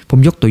ผม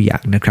ยกตัวอย่า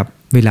งนะครับ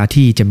เวลา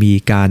ที่จะมี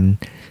การ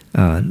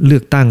เลื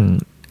อกตั้ง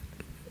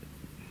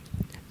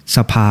ส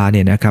ภาเ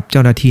นี่ยนะครับเจ้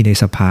าหน้าที่ใน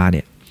สภาเ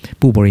นี่ย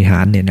ผู้บริหา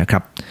รเนี่ยนะครั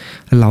บ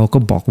เราก็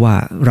บอกว่า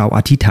เราอ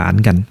ธิษฐาน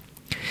กัน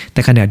แ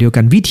ต่ขณะเดียว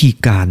กันวิธี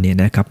การเนี่ย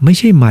นะครับไม่ใ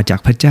ช่มาจาก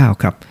พระเจ้า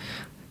ครับ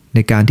ใน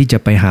การที่จะ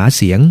ไปหาเ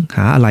สียงห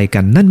าอะไรกั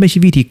นนั่นไม่ใช่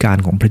วิธีการ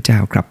ของพระเจ้า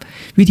ครับ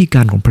วิธีก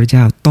ารของพระเจ้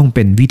าต้องเ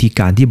ป็นวิธี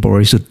การที่บ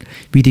ริสุทธิ์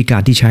วิธีกา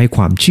รที่ใช้ค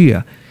วามเชื่อ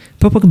เ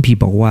พราะพระคัมภีร์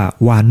บอกว่า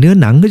หว่านเนื้อ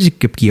หนังก็จะ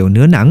เก็บเกี่ยวเ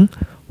นื้อหนัง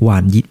หว่า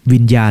นวิ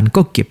ญญาณ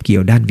ก็เก็บเกี่ย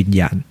วด้านวิญ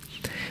ญาณ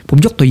ผม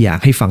ยกตัวอย่าง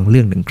ให้ฟังเ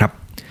รื่องหนึ่งครับ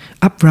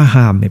อับรา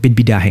ฮัมเป็น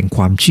บิดาแห่งค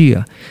วามเชื่อ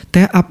แ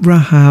ต่อับรา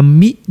ฮัม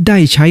มิได้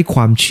ใช้คว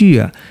ามเชื่อ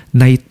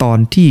ในตอน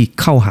ที่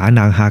เข้าหาน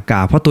างฮาก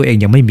าเพราะตัวเอง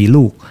ยังไม่มี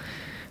ลูก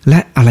และ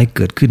อะไรเ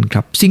กิดขึ้นค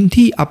รับสิ่ง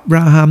ที่อับร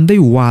าฮัมได้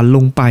หว่านล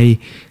งไป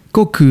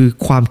ก็คือ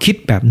ความคิด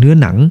แบบเนื้อ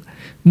หนัง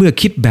เมื่อ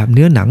คิดแบบเ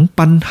นื้อหนัง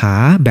ปัญหา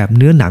แบบ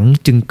เนื้อหนัง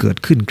จึงเกิด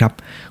ขึ้นครับ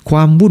คว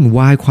ามวุ่นว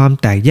ายความ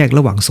แตกแยกร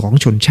ะหว่างสอง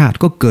ชนชาติ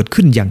ก็เกิด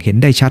ขึ้นอย่างเห็น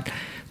ได้ชัด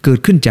เกิด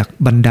ขึ้นจาก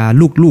บรรดา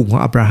ลูกๆขอ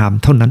งอับราฮัม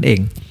เท่านั้นเอง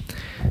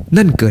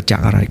นั่นเกิดจา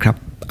กอะไรครับ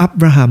อับ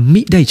ราฮัม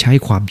มิได้ใช้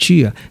ความเ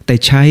ชื่อแต่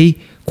ใช้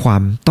ควา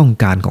มต้อง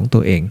การของตั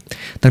วเอง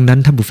ดังนั้น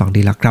ท่านผู้ฟัง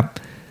ดีละครับ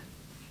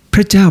พ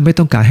ระเจ้าไม่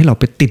ต้องการให้เรา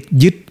ไปติด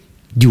ยึด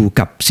อยู่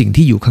กับสิ่ง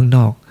ที่อยู่ข้างน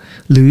อก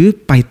หรือ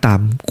ไปตาม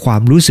ควา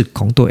มรู้สึก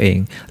ของตัวเอง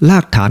รา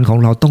กฐานของ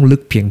เราต้องลึ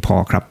กเพียงพอ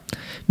ครับ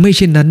ไม่เ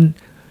ช่นนั้น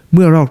เ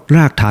มื่อร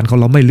ากฐานของ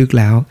เราไม่ลึก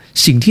แล้ว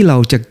สิ่งที่เรา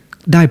จะ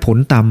ได้ผล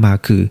ตามมา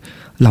คือ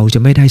เราจะ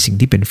ไม่ได้สิ่ง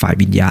ที่เป็นฝ่าย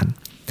วิญญาณ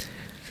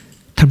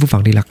ท่านผู้ฟั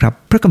งดีละครับ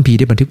พระคัมภีร์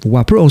ได้บันทึกบอกว่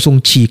าพระองค์ทรง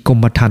ฉีกกร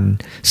มธรรม์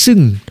ซึ่ง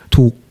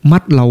ถูกมั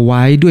ดเราไ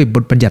ว้ด้วยบ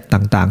ทบัญญัติ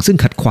ต่างๆซึ่ง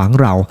ขัดขวาง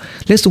เรา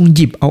และทรงห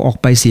ยิบเอาออก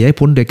ไปเสียให้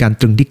พ้นโดยการ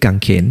ตรึงที่กาง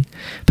เขน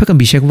พระคัม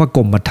ภีร์ใช้คำว่าก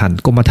รมธรร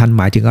ม์ห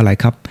มายถึงอะไร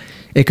ครับ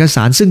เอกส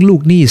ารซึ่งลู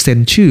กหนี้เซ็น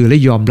ชื่อและ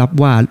ยอมรับ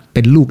ว่าเ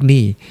ป็นลูกห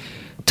นี้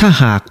ถ้า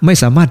หากไม่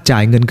สามารถจ่า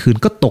ยเงินคืน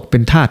ก็ตกเป็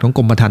นทาสของก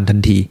รมธรรม์ทัน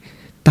ที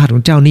ทาสขอ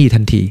งเจ้าหนี้ทั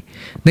นที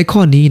ในข้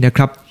อนี้นะค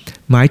รับ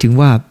หมายถึง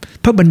ว่า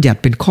พระบัญญัติ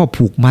เป็นข้อ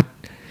ผูกมัด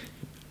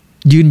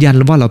ยืนยัน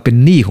ว่าเราเป็น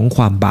หนี้ของค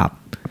วามบาป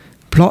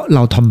เพราะเร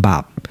าทำบา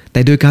ปแต่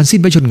โดยการสิ้น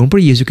พระชนม์ของพร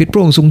ะเยซูคริสต์พร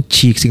ะองค์ทรง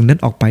ฉีกสิ่งนั้น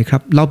ออกไปครั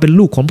บเราเป็น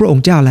ลูกของพระอง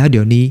ค์เจ้าแล้วเ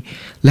ดี๋ยวนี้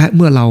และเ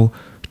มื่อเรา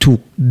ถูก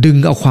ดึง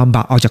เอาความบ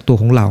าปออกจากตัว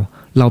ของเร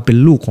าเป็น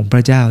ลูกของพร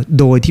ะเจ้า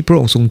โดยที่พระ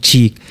องค์ทรง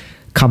ฉีก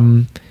ค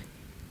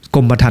ำก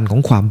รมธรรม์ขอ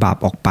งความบาป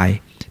ออกไป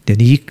เดี๋ยว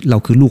นี้เรา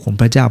คือลูกของ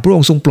พระเจ้าพระอ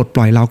งค์ทรงปลดป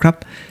ล่อยเราครับ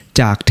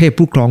จากเทพ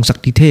ผู้ครองศัก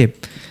ดิเทพ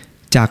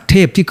จากเท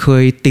พที่เค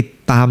ยติด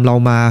ตามเรา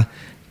มา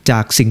จา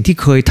กสิ่งที่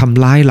เคยท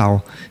ำร้ายเรา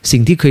สิ่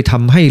งที่เคยท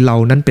ำให้เรา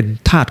นั้นเป็น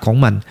ทาสของ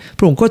มันพ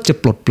ระองค์ก็จะ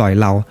ปลดปล่อย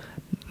เรา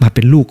มาเ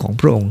ป็นลูกของ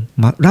พระองค์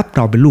มารับเ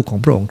ราเป็นลูกของ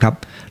พระองค์ครับ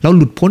เราห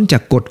ลุดพ้นจา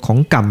กกฎของ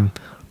กรรม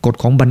กฎ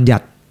ของบัญญั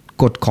ติ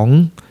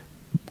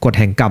กฎ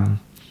แห่งกรรม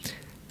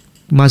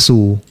มา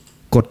สู่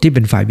กฎที่เ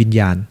ป็นฝ่ายวิญ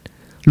ญาณ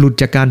หลุด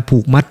จากการผู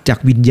กมัดจาก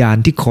วิญญาณ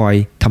ที่คอย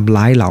ทำ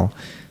ร้ายเรา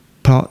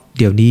เพราะ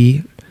เดี๋ยวนี้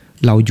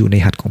เราอยู่ใน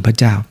หัตถ์ของพระ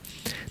เจ้า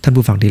ท่าน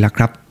ผู้ฟังที่รัก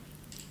ครับ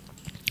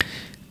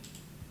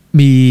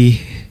มี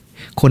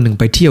คนหนึ่ง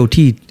ไปเที่ยว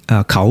ที่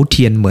เขาเ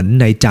ทียนเหมิน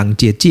ในจางเ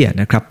จียเจี้ย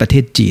นะครับประเท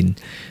ศจีน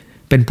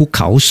เป็นภูเ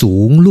ขาสู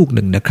งลูกห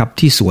นึ่งนะครับ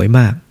ที่สวยม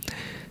าก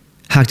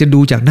หากจะดู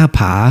จากหน้าผ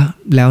า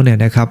แล้วเนี่ย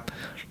นะครับ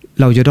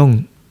เราจะต้อง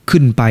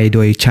ขึ้นไปโด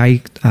ยใช้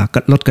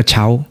รถกระเ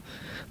ช้า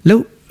แล้ว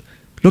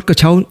รถกระ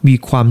เช้ามี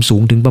ความสู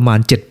งถึงประมาณ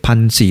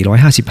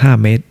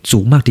 7,455 เมตรสู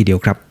งมากทีเดียว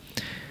ครับ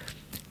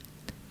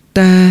แ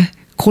ต่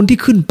คนที่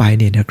ขึ้นไป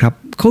เนี่ยนะครับ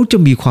เขาจะ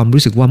มีความ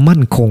รู้สึกว่ามั่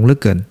นคงเหลือ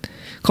เกิน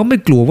เขาไม่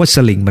กลัวว่าส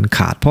ลิงมันข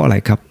าดเพราะอะไร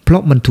ครับเพรา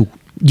ะมันถูก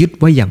ยึด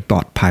ไว้อย่างปล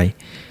อดภัย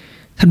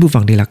ท่านผู้ฟั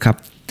งดีละครับ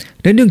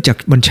และเนื่องจาก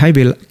มันใช้เว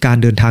ลาการ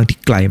เดินทางที่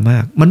ไกลมา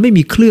กมันไม่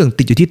มีเครื่อง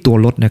ติดอยู่ที่ตัว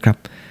รถนะครับ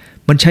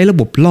มันใช้ระ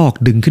บบลอก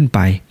ดึงขึ้นไป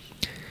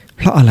เ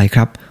พราะอะไรค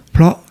รับเพ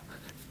ราะ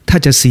ถ้า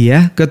จะเสีย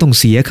ก็ต้อง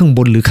เสียข้างบ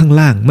นหรือข้าง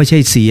ล่างไม่ใช่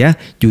เสีย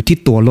อยู่ที่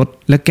ตัวรถ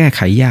และแก้ไ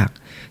ขยาก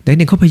ดัง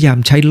นั้นเขาพยายาม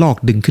ใช้ลอก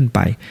ดึงขึ้นไป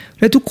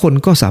และทุกคน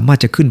ก็สามารถ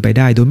จะขึ้นไปไ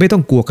ด้โดยไม่ต้อ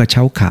งกลัวกระเช้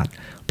าขาด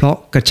เพราะ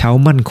กระเช้า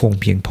มั่นคง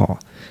เพียงพอ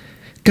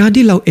การ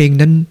ที่เราเอง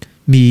นั้น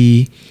มี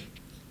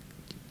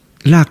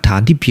รากฐา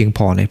นที่เพียงพ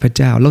อในพระเ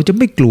จ้าเราจะ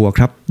ไม่กลัวค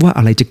รับว่าอ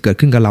ะไรจะเกิด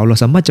ขึ้นกับเรา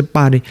สามารถจะ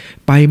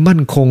ไปมั่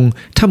นคง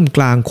ท่ามก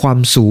ลางความ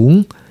สูง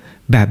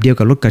แบบเดียว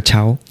กับรถกระเช้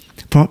า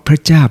เพราะพระ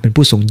เจ้าเป็น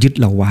ผู้ทรงยึด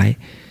เราไว้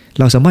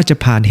เราสามารถจะ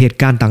ผ่านเหตุ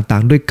การณ์ต่า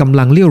งๆด้วยกำ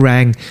ลังเรี่ยวแร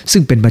งซึ่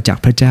งเป็นมาจาก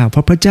พระเจ้าเพร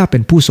าะพระเจ้าเป็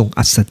นผู้ทรง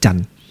อัศจรร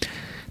ย์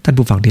ท่าน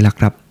ผู้ฟังที่รัก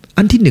ครับ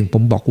อันที่หนึ่งผ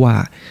มบอกว่า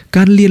ก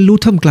ารเรียนรู้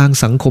ท่ามกลาง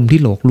สังคมที่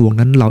หลอกลวง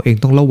นั้นเราเอง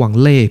ต้องระวัง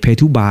เล่ห์เพ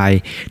ทุบาย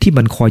ที่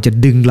มันคอยจะ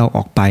ดึงเราอ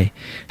อกไป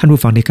ท่านผู้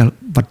ฟังใน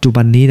ปัจจุ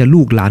บันนี้นะ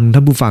ลูกหลานท่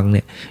านผู้ฟังเ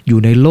นี่ยอยู่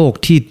ในโลก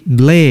ที่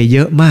เล่ห์เย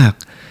อะมาก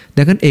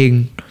ดังนั้นเอง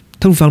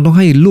ท่านผู้ฟังต้อง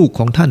ให้ลูก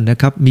ของท่านนะ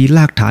ครับมีร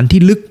ากฐาน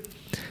ที่ลึก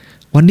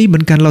วันนี้เหมื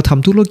อนกันเราท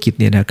ำธุรกิจ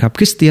เนี่ยนะครับค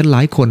ริสเตียนหล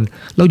ายคน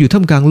เราอยู่ท่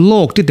ามกลางโล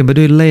กที่เต็มไป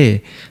ด้วยเล่ห์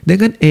ดัง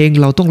นั้นเอง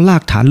เราต้องรา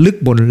กฐานลึก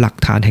บนหลัก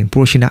ฐานแห่งพระ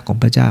วจนะของ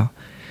พระเจ้า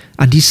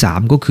อันที่สาม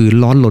ก็คือ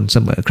ร้อนรนเส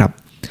มอครับ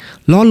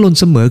ร้อนรน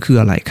เสมอคือ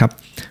อะไรครับ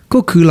ก็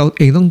คือเราเ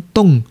อง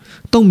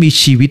ต้องมี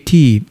ชีวิต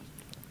ที่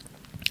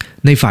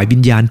ในฝ่ายวิ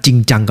ญญาณจริง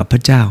จังกับพร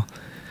ะเจ้า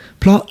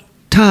เพราะ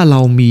ถ้าเร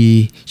ามี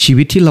ชี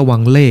วิตที่ระวั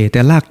งเล่ห์แ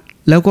ต่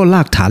แล้วก็ร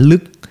ากฐานลึ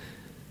ก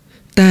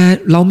แต่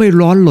เราไม่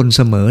ร้อนรนเ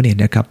สมอเนี่ย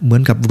นะครับเหมือ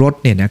นกับรถ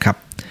เนี่ยนะครับ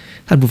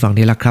ท่านผู้ฟัง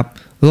นี่แหละครับ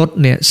รถ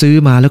เนี่ยซื้อ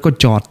มาแล้วก็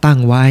จอดตั้ง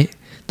ไว้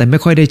แต่ไม่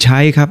ค่อยได้ใช้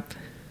ครับ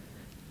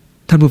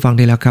ท่านผู้ฟัง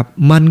นี่แหละครับ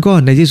มันก็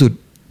ในที่สุด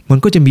มัน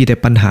ก็จะมีแต่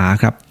ปัญหา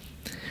ครับ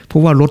เพรา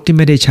ะว่ารถที่ไ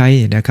ม่ได้ใช้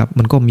นะครับ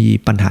มันก็มี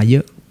ปัญหาเย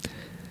อะ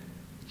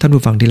ท่าน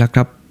ผู้ฟังที่รักค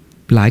รับ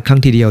หลายครั้ง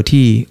ทีเดียว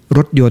ที่ร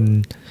ถยนต์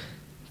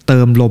เติ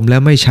มลมแล้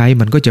วไม่ใช้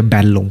มันก็จะแบ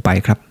นลงไป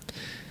ครับ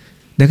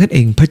ดังนั้นเอ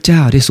งพระเจ้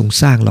าได้ทรง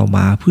สร้างเราม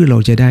าเพื่อเรา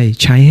จะได้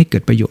ใช้ให้เกิ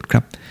ดประโยชน์ค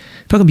รับ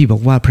พระคัมภีร์บอ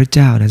กว่าพระเ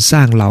จ้านั้นสร้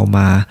างเราม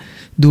า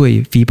ด้วย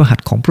ฝีพระหัต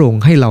ถ์ของพระอง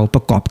ค์ให้เราป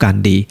ระกอบการ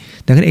ดี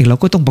ดังนั้นเองเรา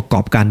ก็ต้องประกอ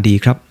บการดี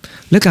ครับ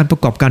และการประ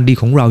กอบการดี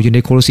ของเราอยู่ใน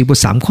โคโลสีบท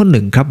3ข้อ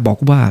1ครับบอก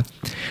ว่า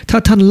ถ้า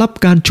ท่านรับ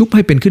การชุบใ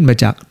ห้เป็นขึ้นมา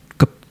จาก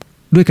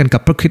ด้วยกันกั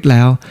บพระคริสต์แ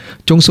ล้ว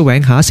จงแสวง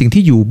หาสิ่ง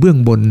ที่อยู่เบื้อง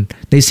บน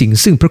ในสิ่ง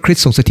ซึ่งพระคริส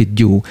ต์ทรงสถิต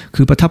อยู่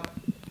คือประทับ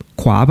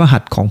ขวาพระหั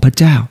ตถ์ของพระ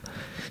เจ้า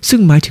ซึ่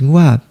งหมายถึง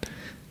ว่า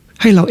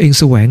ให้เราเอง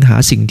แสวงหา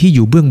สิ่งที่อ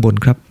ยู่เบื้องบน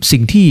ครับสิ่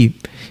งที่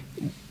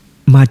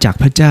มาจาก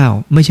พระเจ้า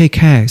ไม่ใช่แ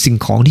ค่สิ่ง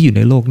ของที่อยู่ใ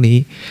นโลกนี้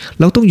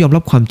เราต้องยอมรั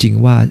บความจริง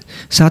ว่า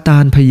ซาตา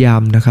นพยายา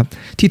มนะครับ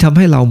ที่ทำใ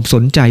ห้เราส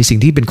นใจสิ่ง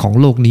ที่เป็นของ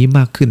โลกนี้ม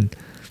ากขึ้น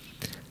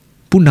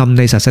ผู้นำใ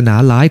นศาสนา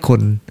หลายค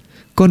น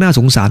ก็น่าส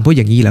งสารเพราะอ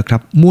ย่างนี้แหละครั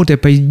บมัวแต่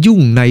ไปยุ่ง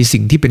ใน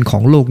สิ่งที่เป็นขอ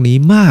งโลกนี้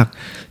มาก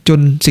จน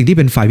สิ่งที่เ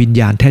ป็นฝ่ายวิญ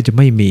ญาณแทบจะ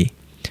ไม่มี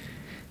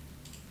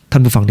ท่า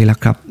นผู้ฟังได้แล้ว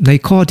ครับใน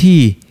ข้อที่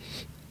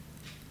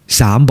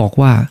3บอก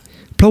ว่า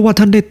เพราะว่า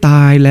ท่านได้ต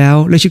ายแล้ว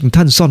และชีวิตของ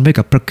ท่านซ่อนไว้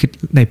กับพระคริสต์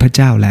ในพระเ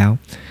จ้าแล้ว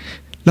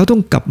เราต้อ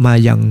งกลับมา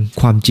ยัง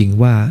ความจริง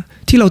ว่า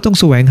ที่เราต้อง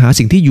แสวงหา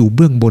สิ่งที่อยู่เ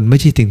บื้องบนไม่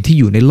ใช่สิ่งที่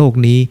อยู่ในโลก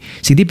นี้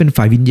สิ่งที่เป็น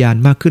ฝ่ายวิญญาณ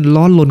มากขึ้น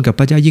ล้อลนกับ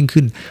พระเจ้ายิ่ง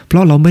ขึ้นเพรา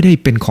ะเราไม่ได้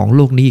เป็นของโ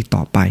ลกนี้อีกต่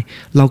อไป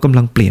เรากำ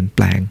ลังเปลี่ยนแป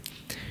ลง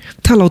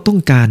ถ้าเราต้อง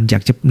การอยา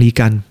กจะมี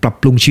การปรับ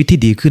ปรุงชีวิตที่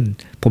ดีขึ้น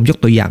ผมยก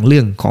ตัวอย่างเรื่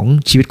องของ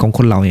ชีวิตของค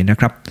นเราเนี่ยนะ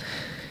ครับ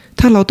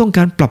ถ้าเราต้องก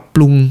ารปรับป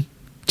รุง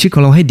ชีวิตขอ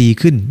งเราให้ดี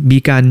ขึ้นมี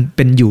การเ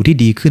ป็นอยู่ที่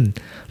ดีขึ้น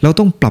เรา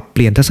ต้องปรับเป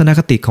ลี่ยนทัศนค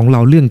ติของเร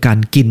าเรื่องการ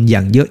กินอย่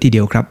างเยอะทีเดี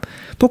ยวครับ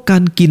เพราะกา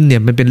รกินเนี่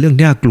ยมันเป็นเรื่อง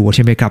น่ากลัวใ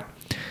ช่ไหมครับ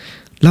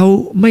เรา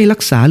ไม่รั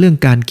กษาเรื่อง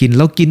การกิน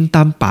เรากินต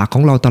ามปากข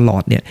องเราตลอ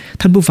ดเนี่ย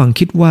ท่านผู้ฟัง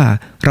คิดว่า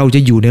เราจะ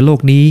อยู่ในโลก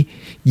นี้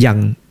อย่าง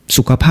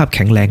สุขภาพแ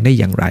ข็งแรงได้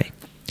อย่างไร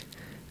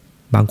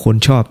บางคน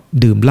ชอบ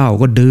ดื่มเหล้า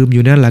ก็ดื่มอ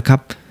ยู่นั่นแหละครับ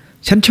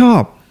ฉันชอ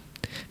บ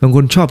บางค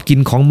นชอบกิน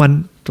ของมัน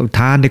ท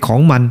านในของ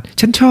มัน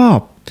ฉันชอบ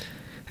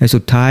แต่สุ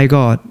ดท้าย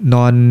ก็น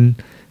อน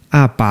อ้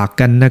าปาก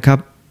กันนะครับ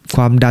ค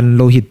วามดันโ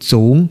ลหิต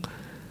สูง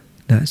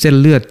นะเส้น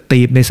เลือด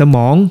ตีบในสม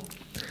อง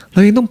เร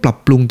ายังต้องปรับ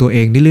ปรุงตัวเอ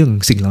งในเรื่อง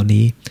สิ่งเหล่า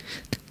นี้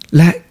แ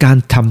ละการ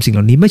ทำสิ่งเห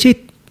ล่านี้ไม่ใช่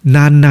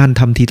นานๆ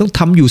ทำทีต้อง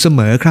ทำอยู่เสม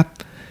อครับ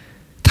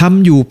ท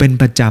ำอยู่เป็น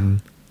ประจ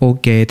ำโอ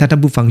เคถ้าท่า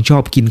นผู้ฟังชอ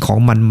บกินของ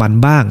มัน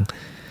บ้าง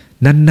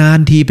นาน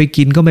ๆทีไป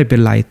กินก็ไม่เป็น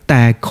ไรแ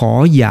ต่ขอ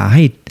อย่าใ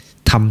ห้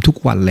ทำทุก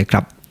วันเลยค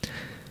รับ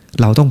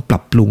เราต้องปรั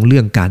บปรุงเรื่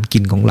องการกิ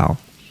นของเรา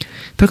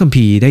พระคัม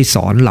ภีร์ได้ส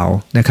อนเรา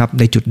นะครับ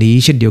ในจุดนี้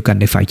เช่นเดียวกัน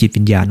ในฝ่ายจิต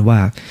วิญญาณว่า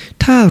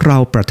ถ้าเรา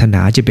ปรารถน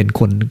าจะเป็น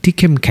คนที่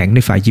เข้มแข็งใน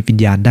ฝ่ายจิตวิญ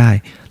ญาณได้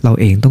เรา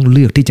เองต้องเ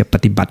ลือกที่จะป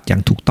ฏิบัติอย่า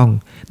งถูกต้อง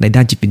ในด้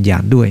านจิตวิญญา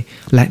ณด้วย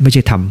และไม่ใ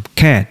ช่ทำแ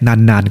ค่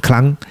นานๆค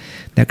รั้ง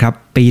นะครับ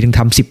ปีนึงท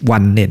ำ10 วั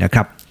นเนี่ยนะค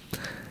รับ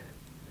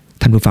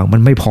ท่านผู้ฟังมั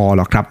นไม่พอห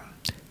รอกครับ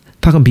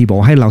พระคัมภีร์บอ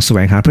กให้เราแสว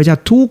งหาพระเจ้า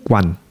ทุก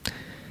วัน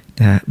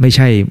นะฮะไม่ใ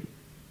ช่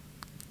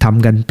ท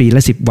ำกันปีล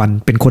ะ10 วัน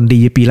เป็นคนดี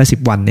ปีละ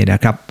10 วันเนี่ยน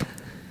ะครับ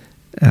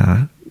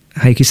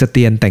ให้คริสเ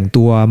ตียนแต่ง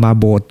ตัวมา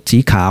โบสถ์สี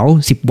ขาว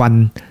10 วัน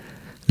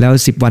แล้ว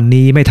10 วัน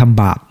นี้ไม่ท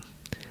ำบาป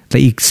แต่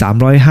อีก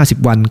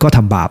350 วันก็ท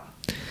ำบาป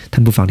ท่า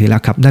นผู้ฟังที่รั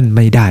กครับนั่นไ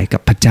ม่ได้กั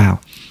บพระเจ้า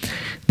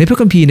ในพระ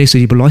คัมภีร์ในสดุ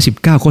ดีบท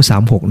119ข้อ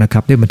36นะครั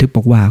บได้บันทึกบ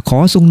อกว่าขอ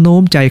ทรงโน้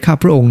มใจข้า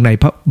พระองค์ใน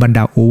พระบรรด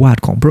าโอวาท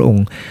ของพระอง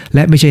ค์แล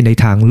ะไม่ใช่ใน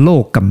ทางโล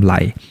กกำไร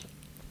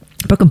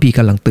พระคัมภีร์ก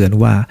ำลังเตือน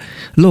ว่า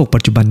โลกปั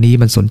จจุบันนี้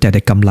มันสนใจแ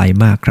ต่กำไร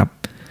มากครับ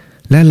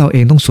และเราเอ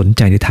งต้องสนใ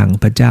จในทาง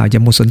พระเจ้าอย่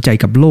ามัวสนใจ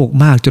กับโลก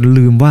มากจน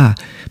ลืมว่า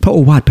พระโอ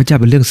วาทพระเจ้า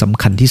เป็นเรื่องส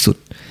ำคัญที่สุด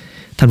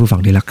ท่านผู้ฟั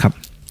งที่รักครับ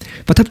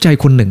ประทับใจ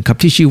คนหนึ่งครับ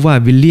ที่ชื่อว่า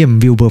วิลเลียม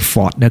วิลเบอร์ฟ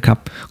อร์ดนะครับ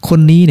คน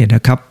นี้เนี่ยน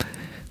ะครับ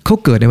เขา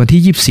เกิดในวัน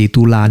ที่24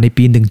 ตุลาใน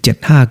ปี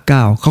1759เ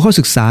ขาเข้า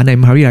ศึกษาใน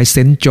มหาวิทยาลัยเซ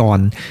นต์จอห์น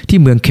ที่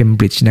เมืองเคมบ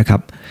ริดจ์นะครั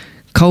บ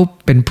เขา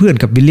เป็นเพื่อน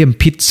กับวิลเลียม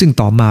พิตต์ซึ่ง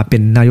ต่อมาเป็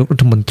นนายกรั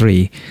ฐมนตรี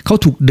เขา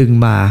ถูกดึง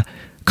มา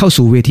เข้า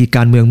สู่เวทีก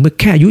ารเมืองเมื่อ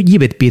แค่อายุ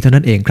21 ปีเท่า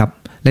นั้นเองครับ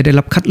และได้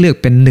รับคัดเลือก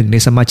เป็นหนึ่งใน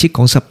สมาชิกข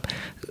อง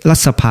รัฐ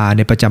สภาใ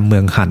นประจำเมื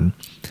องฮัน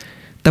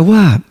แต่ว่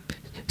า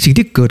สิ่ง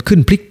ที่เกิดขึ้น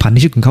พลิกผันใน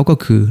ชีวิตของเขาก็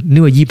คือเ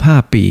มื่อ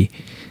25 ปี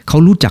เขา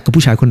รู้จักกับ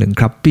ผู้ชายคนหนึ่ง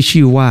ครับที่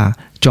ชื่อว่า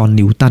จอห์น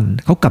นิวตัน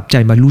เขากลับใจ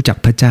มารู้จัก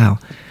พระเจ้า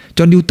จ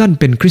อห์นนิวตัน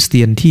เป็นคริสเตี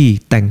ยนที่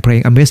แต่งเพลง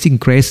Amazing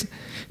Grace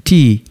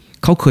ที่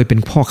เขาเคยเป็น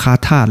พ่อค้า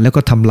ทาสแล้วก็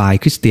ทำลาย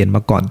คริสเตียนม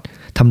าก่อน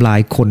ทำลาย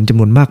คนจำ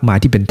นวนมากมาย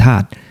ที่เป็นทา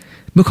ส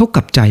เมื่อเขาก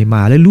ลับใจม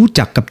าและรู้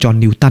จักกับจอห์น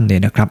นิวตันเนี่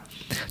ยนะครับ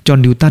จอห์น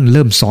นิวตันเ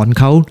ริ่มสอน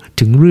เขา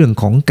ถึงเรื่อง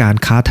ของการ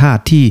ค้าทาส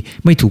ที่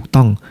ไม่ถูก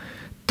ต้อง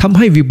ทำใ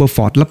ห้วิลเบอร์ฟ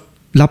อร์ด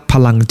รับพ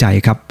ลังใจ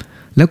ครับ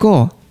แล้วก็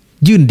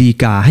ยื่นฎี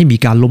กาให้มี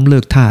การล้มเลิ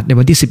กทาสใน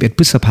วันที่11 พ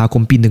ฤษภาค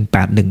มปี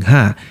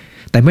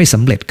1815แต่ไม่ส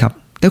ำเร็จครับ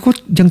แต่ก็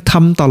ยังท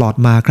ำตลอด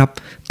มาครับ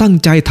ตั้ง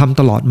ใจทำ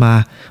ตลอดมา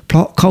เพร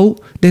าะเขา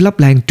ได้รับ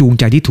แรงจูง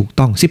ใจที่ถูก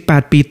ต้อง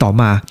18 ปีต่อ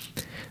มา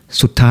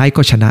สุดท้าย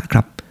ก็ชนะค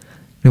รับ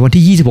ในวัน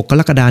ที่26 ก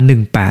รกฎาคม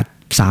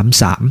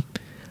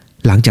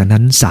1833หลังจาก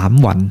นั้น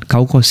3 วันเข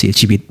าก็เสีย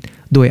ชีวิต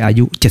ด้วยอา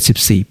ยุ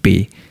74 ปี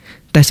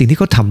แต่สิ่งที่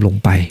เขาทำลง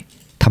ไป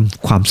ท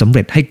ำความสำเ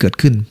ร็จให้เกิด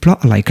ขึ้นเพราะ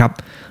อะไรครับ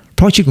เพ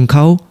ราะชีวิตของเข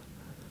า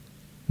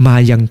มา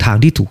ยังทาง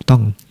ที่ถูกต้อ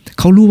ง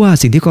เขารู้ว่า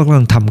สิ่งที่เขากำ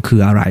ลังทำคื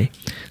ออะไร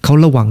เขา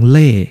ระวังเ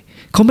ล่ห์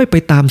เขาไม่ไป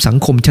ตามสัง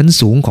คมชั้น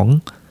สูงของ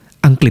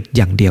อังกฤษอ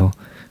ย่างเดียว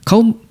เขา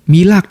มี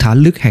รากฐาน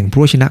ลึกแห่งพร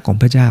ะวจนะของ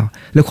พระเจ้า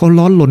แล้วเขา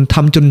ร้อนรนท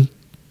ำจน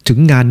ถึง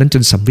งานนั้นจ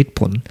นสำเร็จ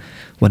ผล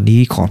วันนี้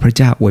ขอพระเ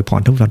จ้าอวยพ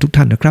รทุก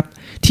ท่านนะครับ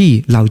ที่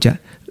เราจะ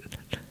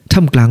ท่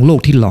ามกลางโลก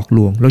ที่หลอกล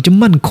วงเราจะ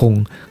มั่นคง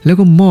แล้ว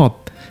ก็มอบ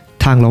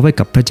ทางเราไว้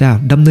กับพระเจ้า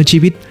ดำเนินชี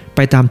วิตไป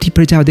ตามที่พ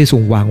ระเจ้าได้ทร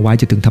งวางไว้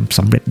จะถึงทำส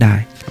ำเร็จได้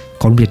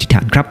ขอเรียนอธิษฐ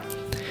านครับ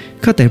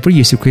ข้าแต่พระเย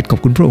ซูคริสต์ขอบ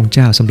คุณพระองค์เ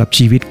จ้าสำหรับ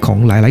ชีวิตของ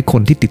หลายๆค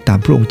นที่ติดตาม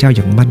พระองค์เจ้าอ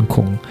ย่างมั่นค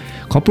ง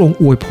ขอพระองค์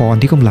อวยพร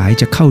ที่ข้าหลาย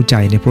จะเข้าใจ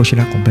ในพระวจ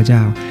นะของพระเจ้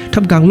าท่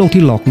ามกลางโลก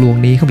ที่หลอกลวง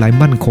นี้ข้าหลาย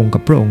มั่นคงกั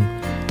บพระองค์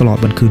ตลอด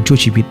วันคืนชั่ว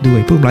ชีวิตด้วย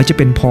พระองค์หลายจะ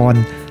เป็นพร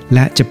แล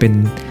ะจะเป็น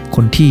ค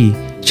นที่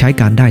ใช้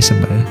การได้เส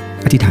มอ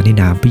อธิษฐานใน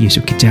นามพระเยซู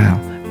คริสต์เจ้า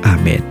อา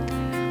เมน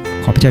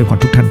ขอพระเจ้าอวยพร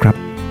ทุกท่านครั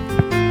บ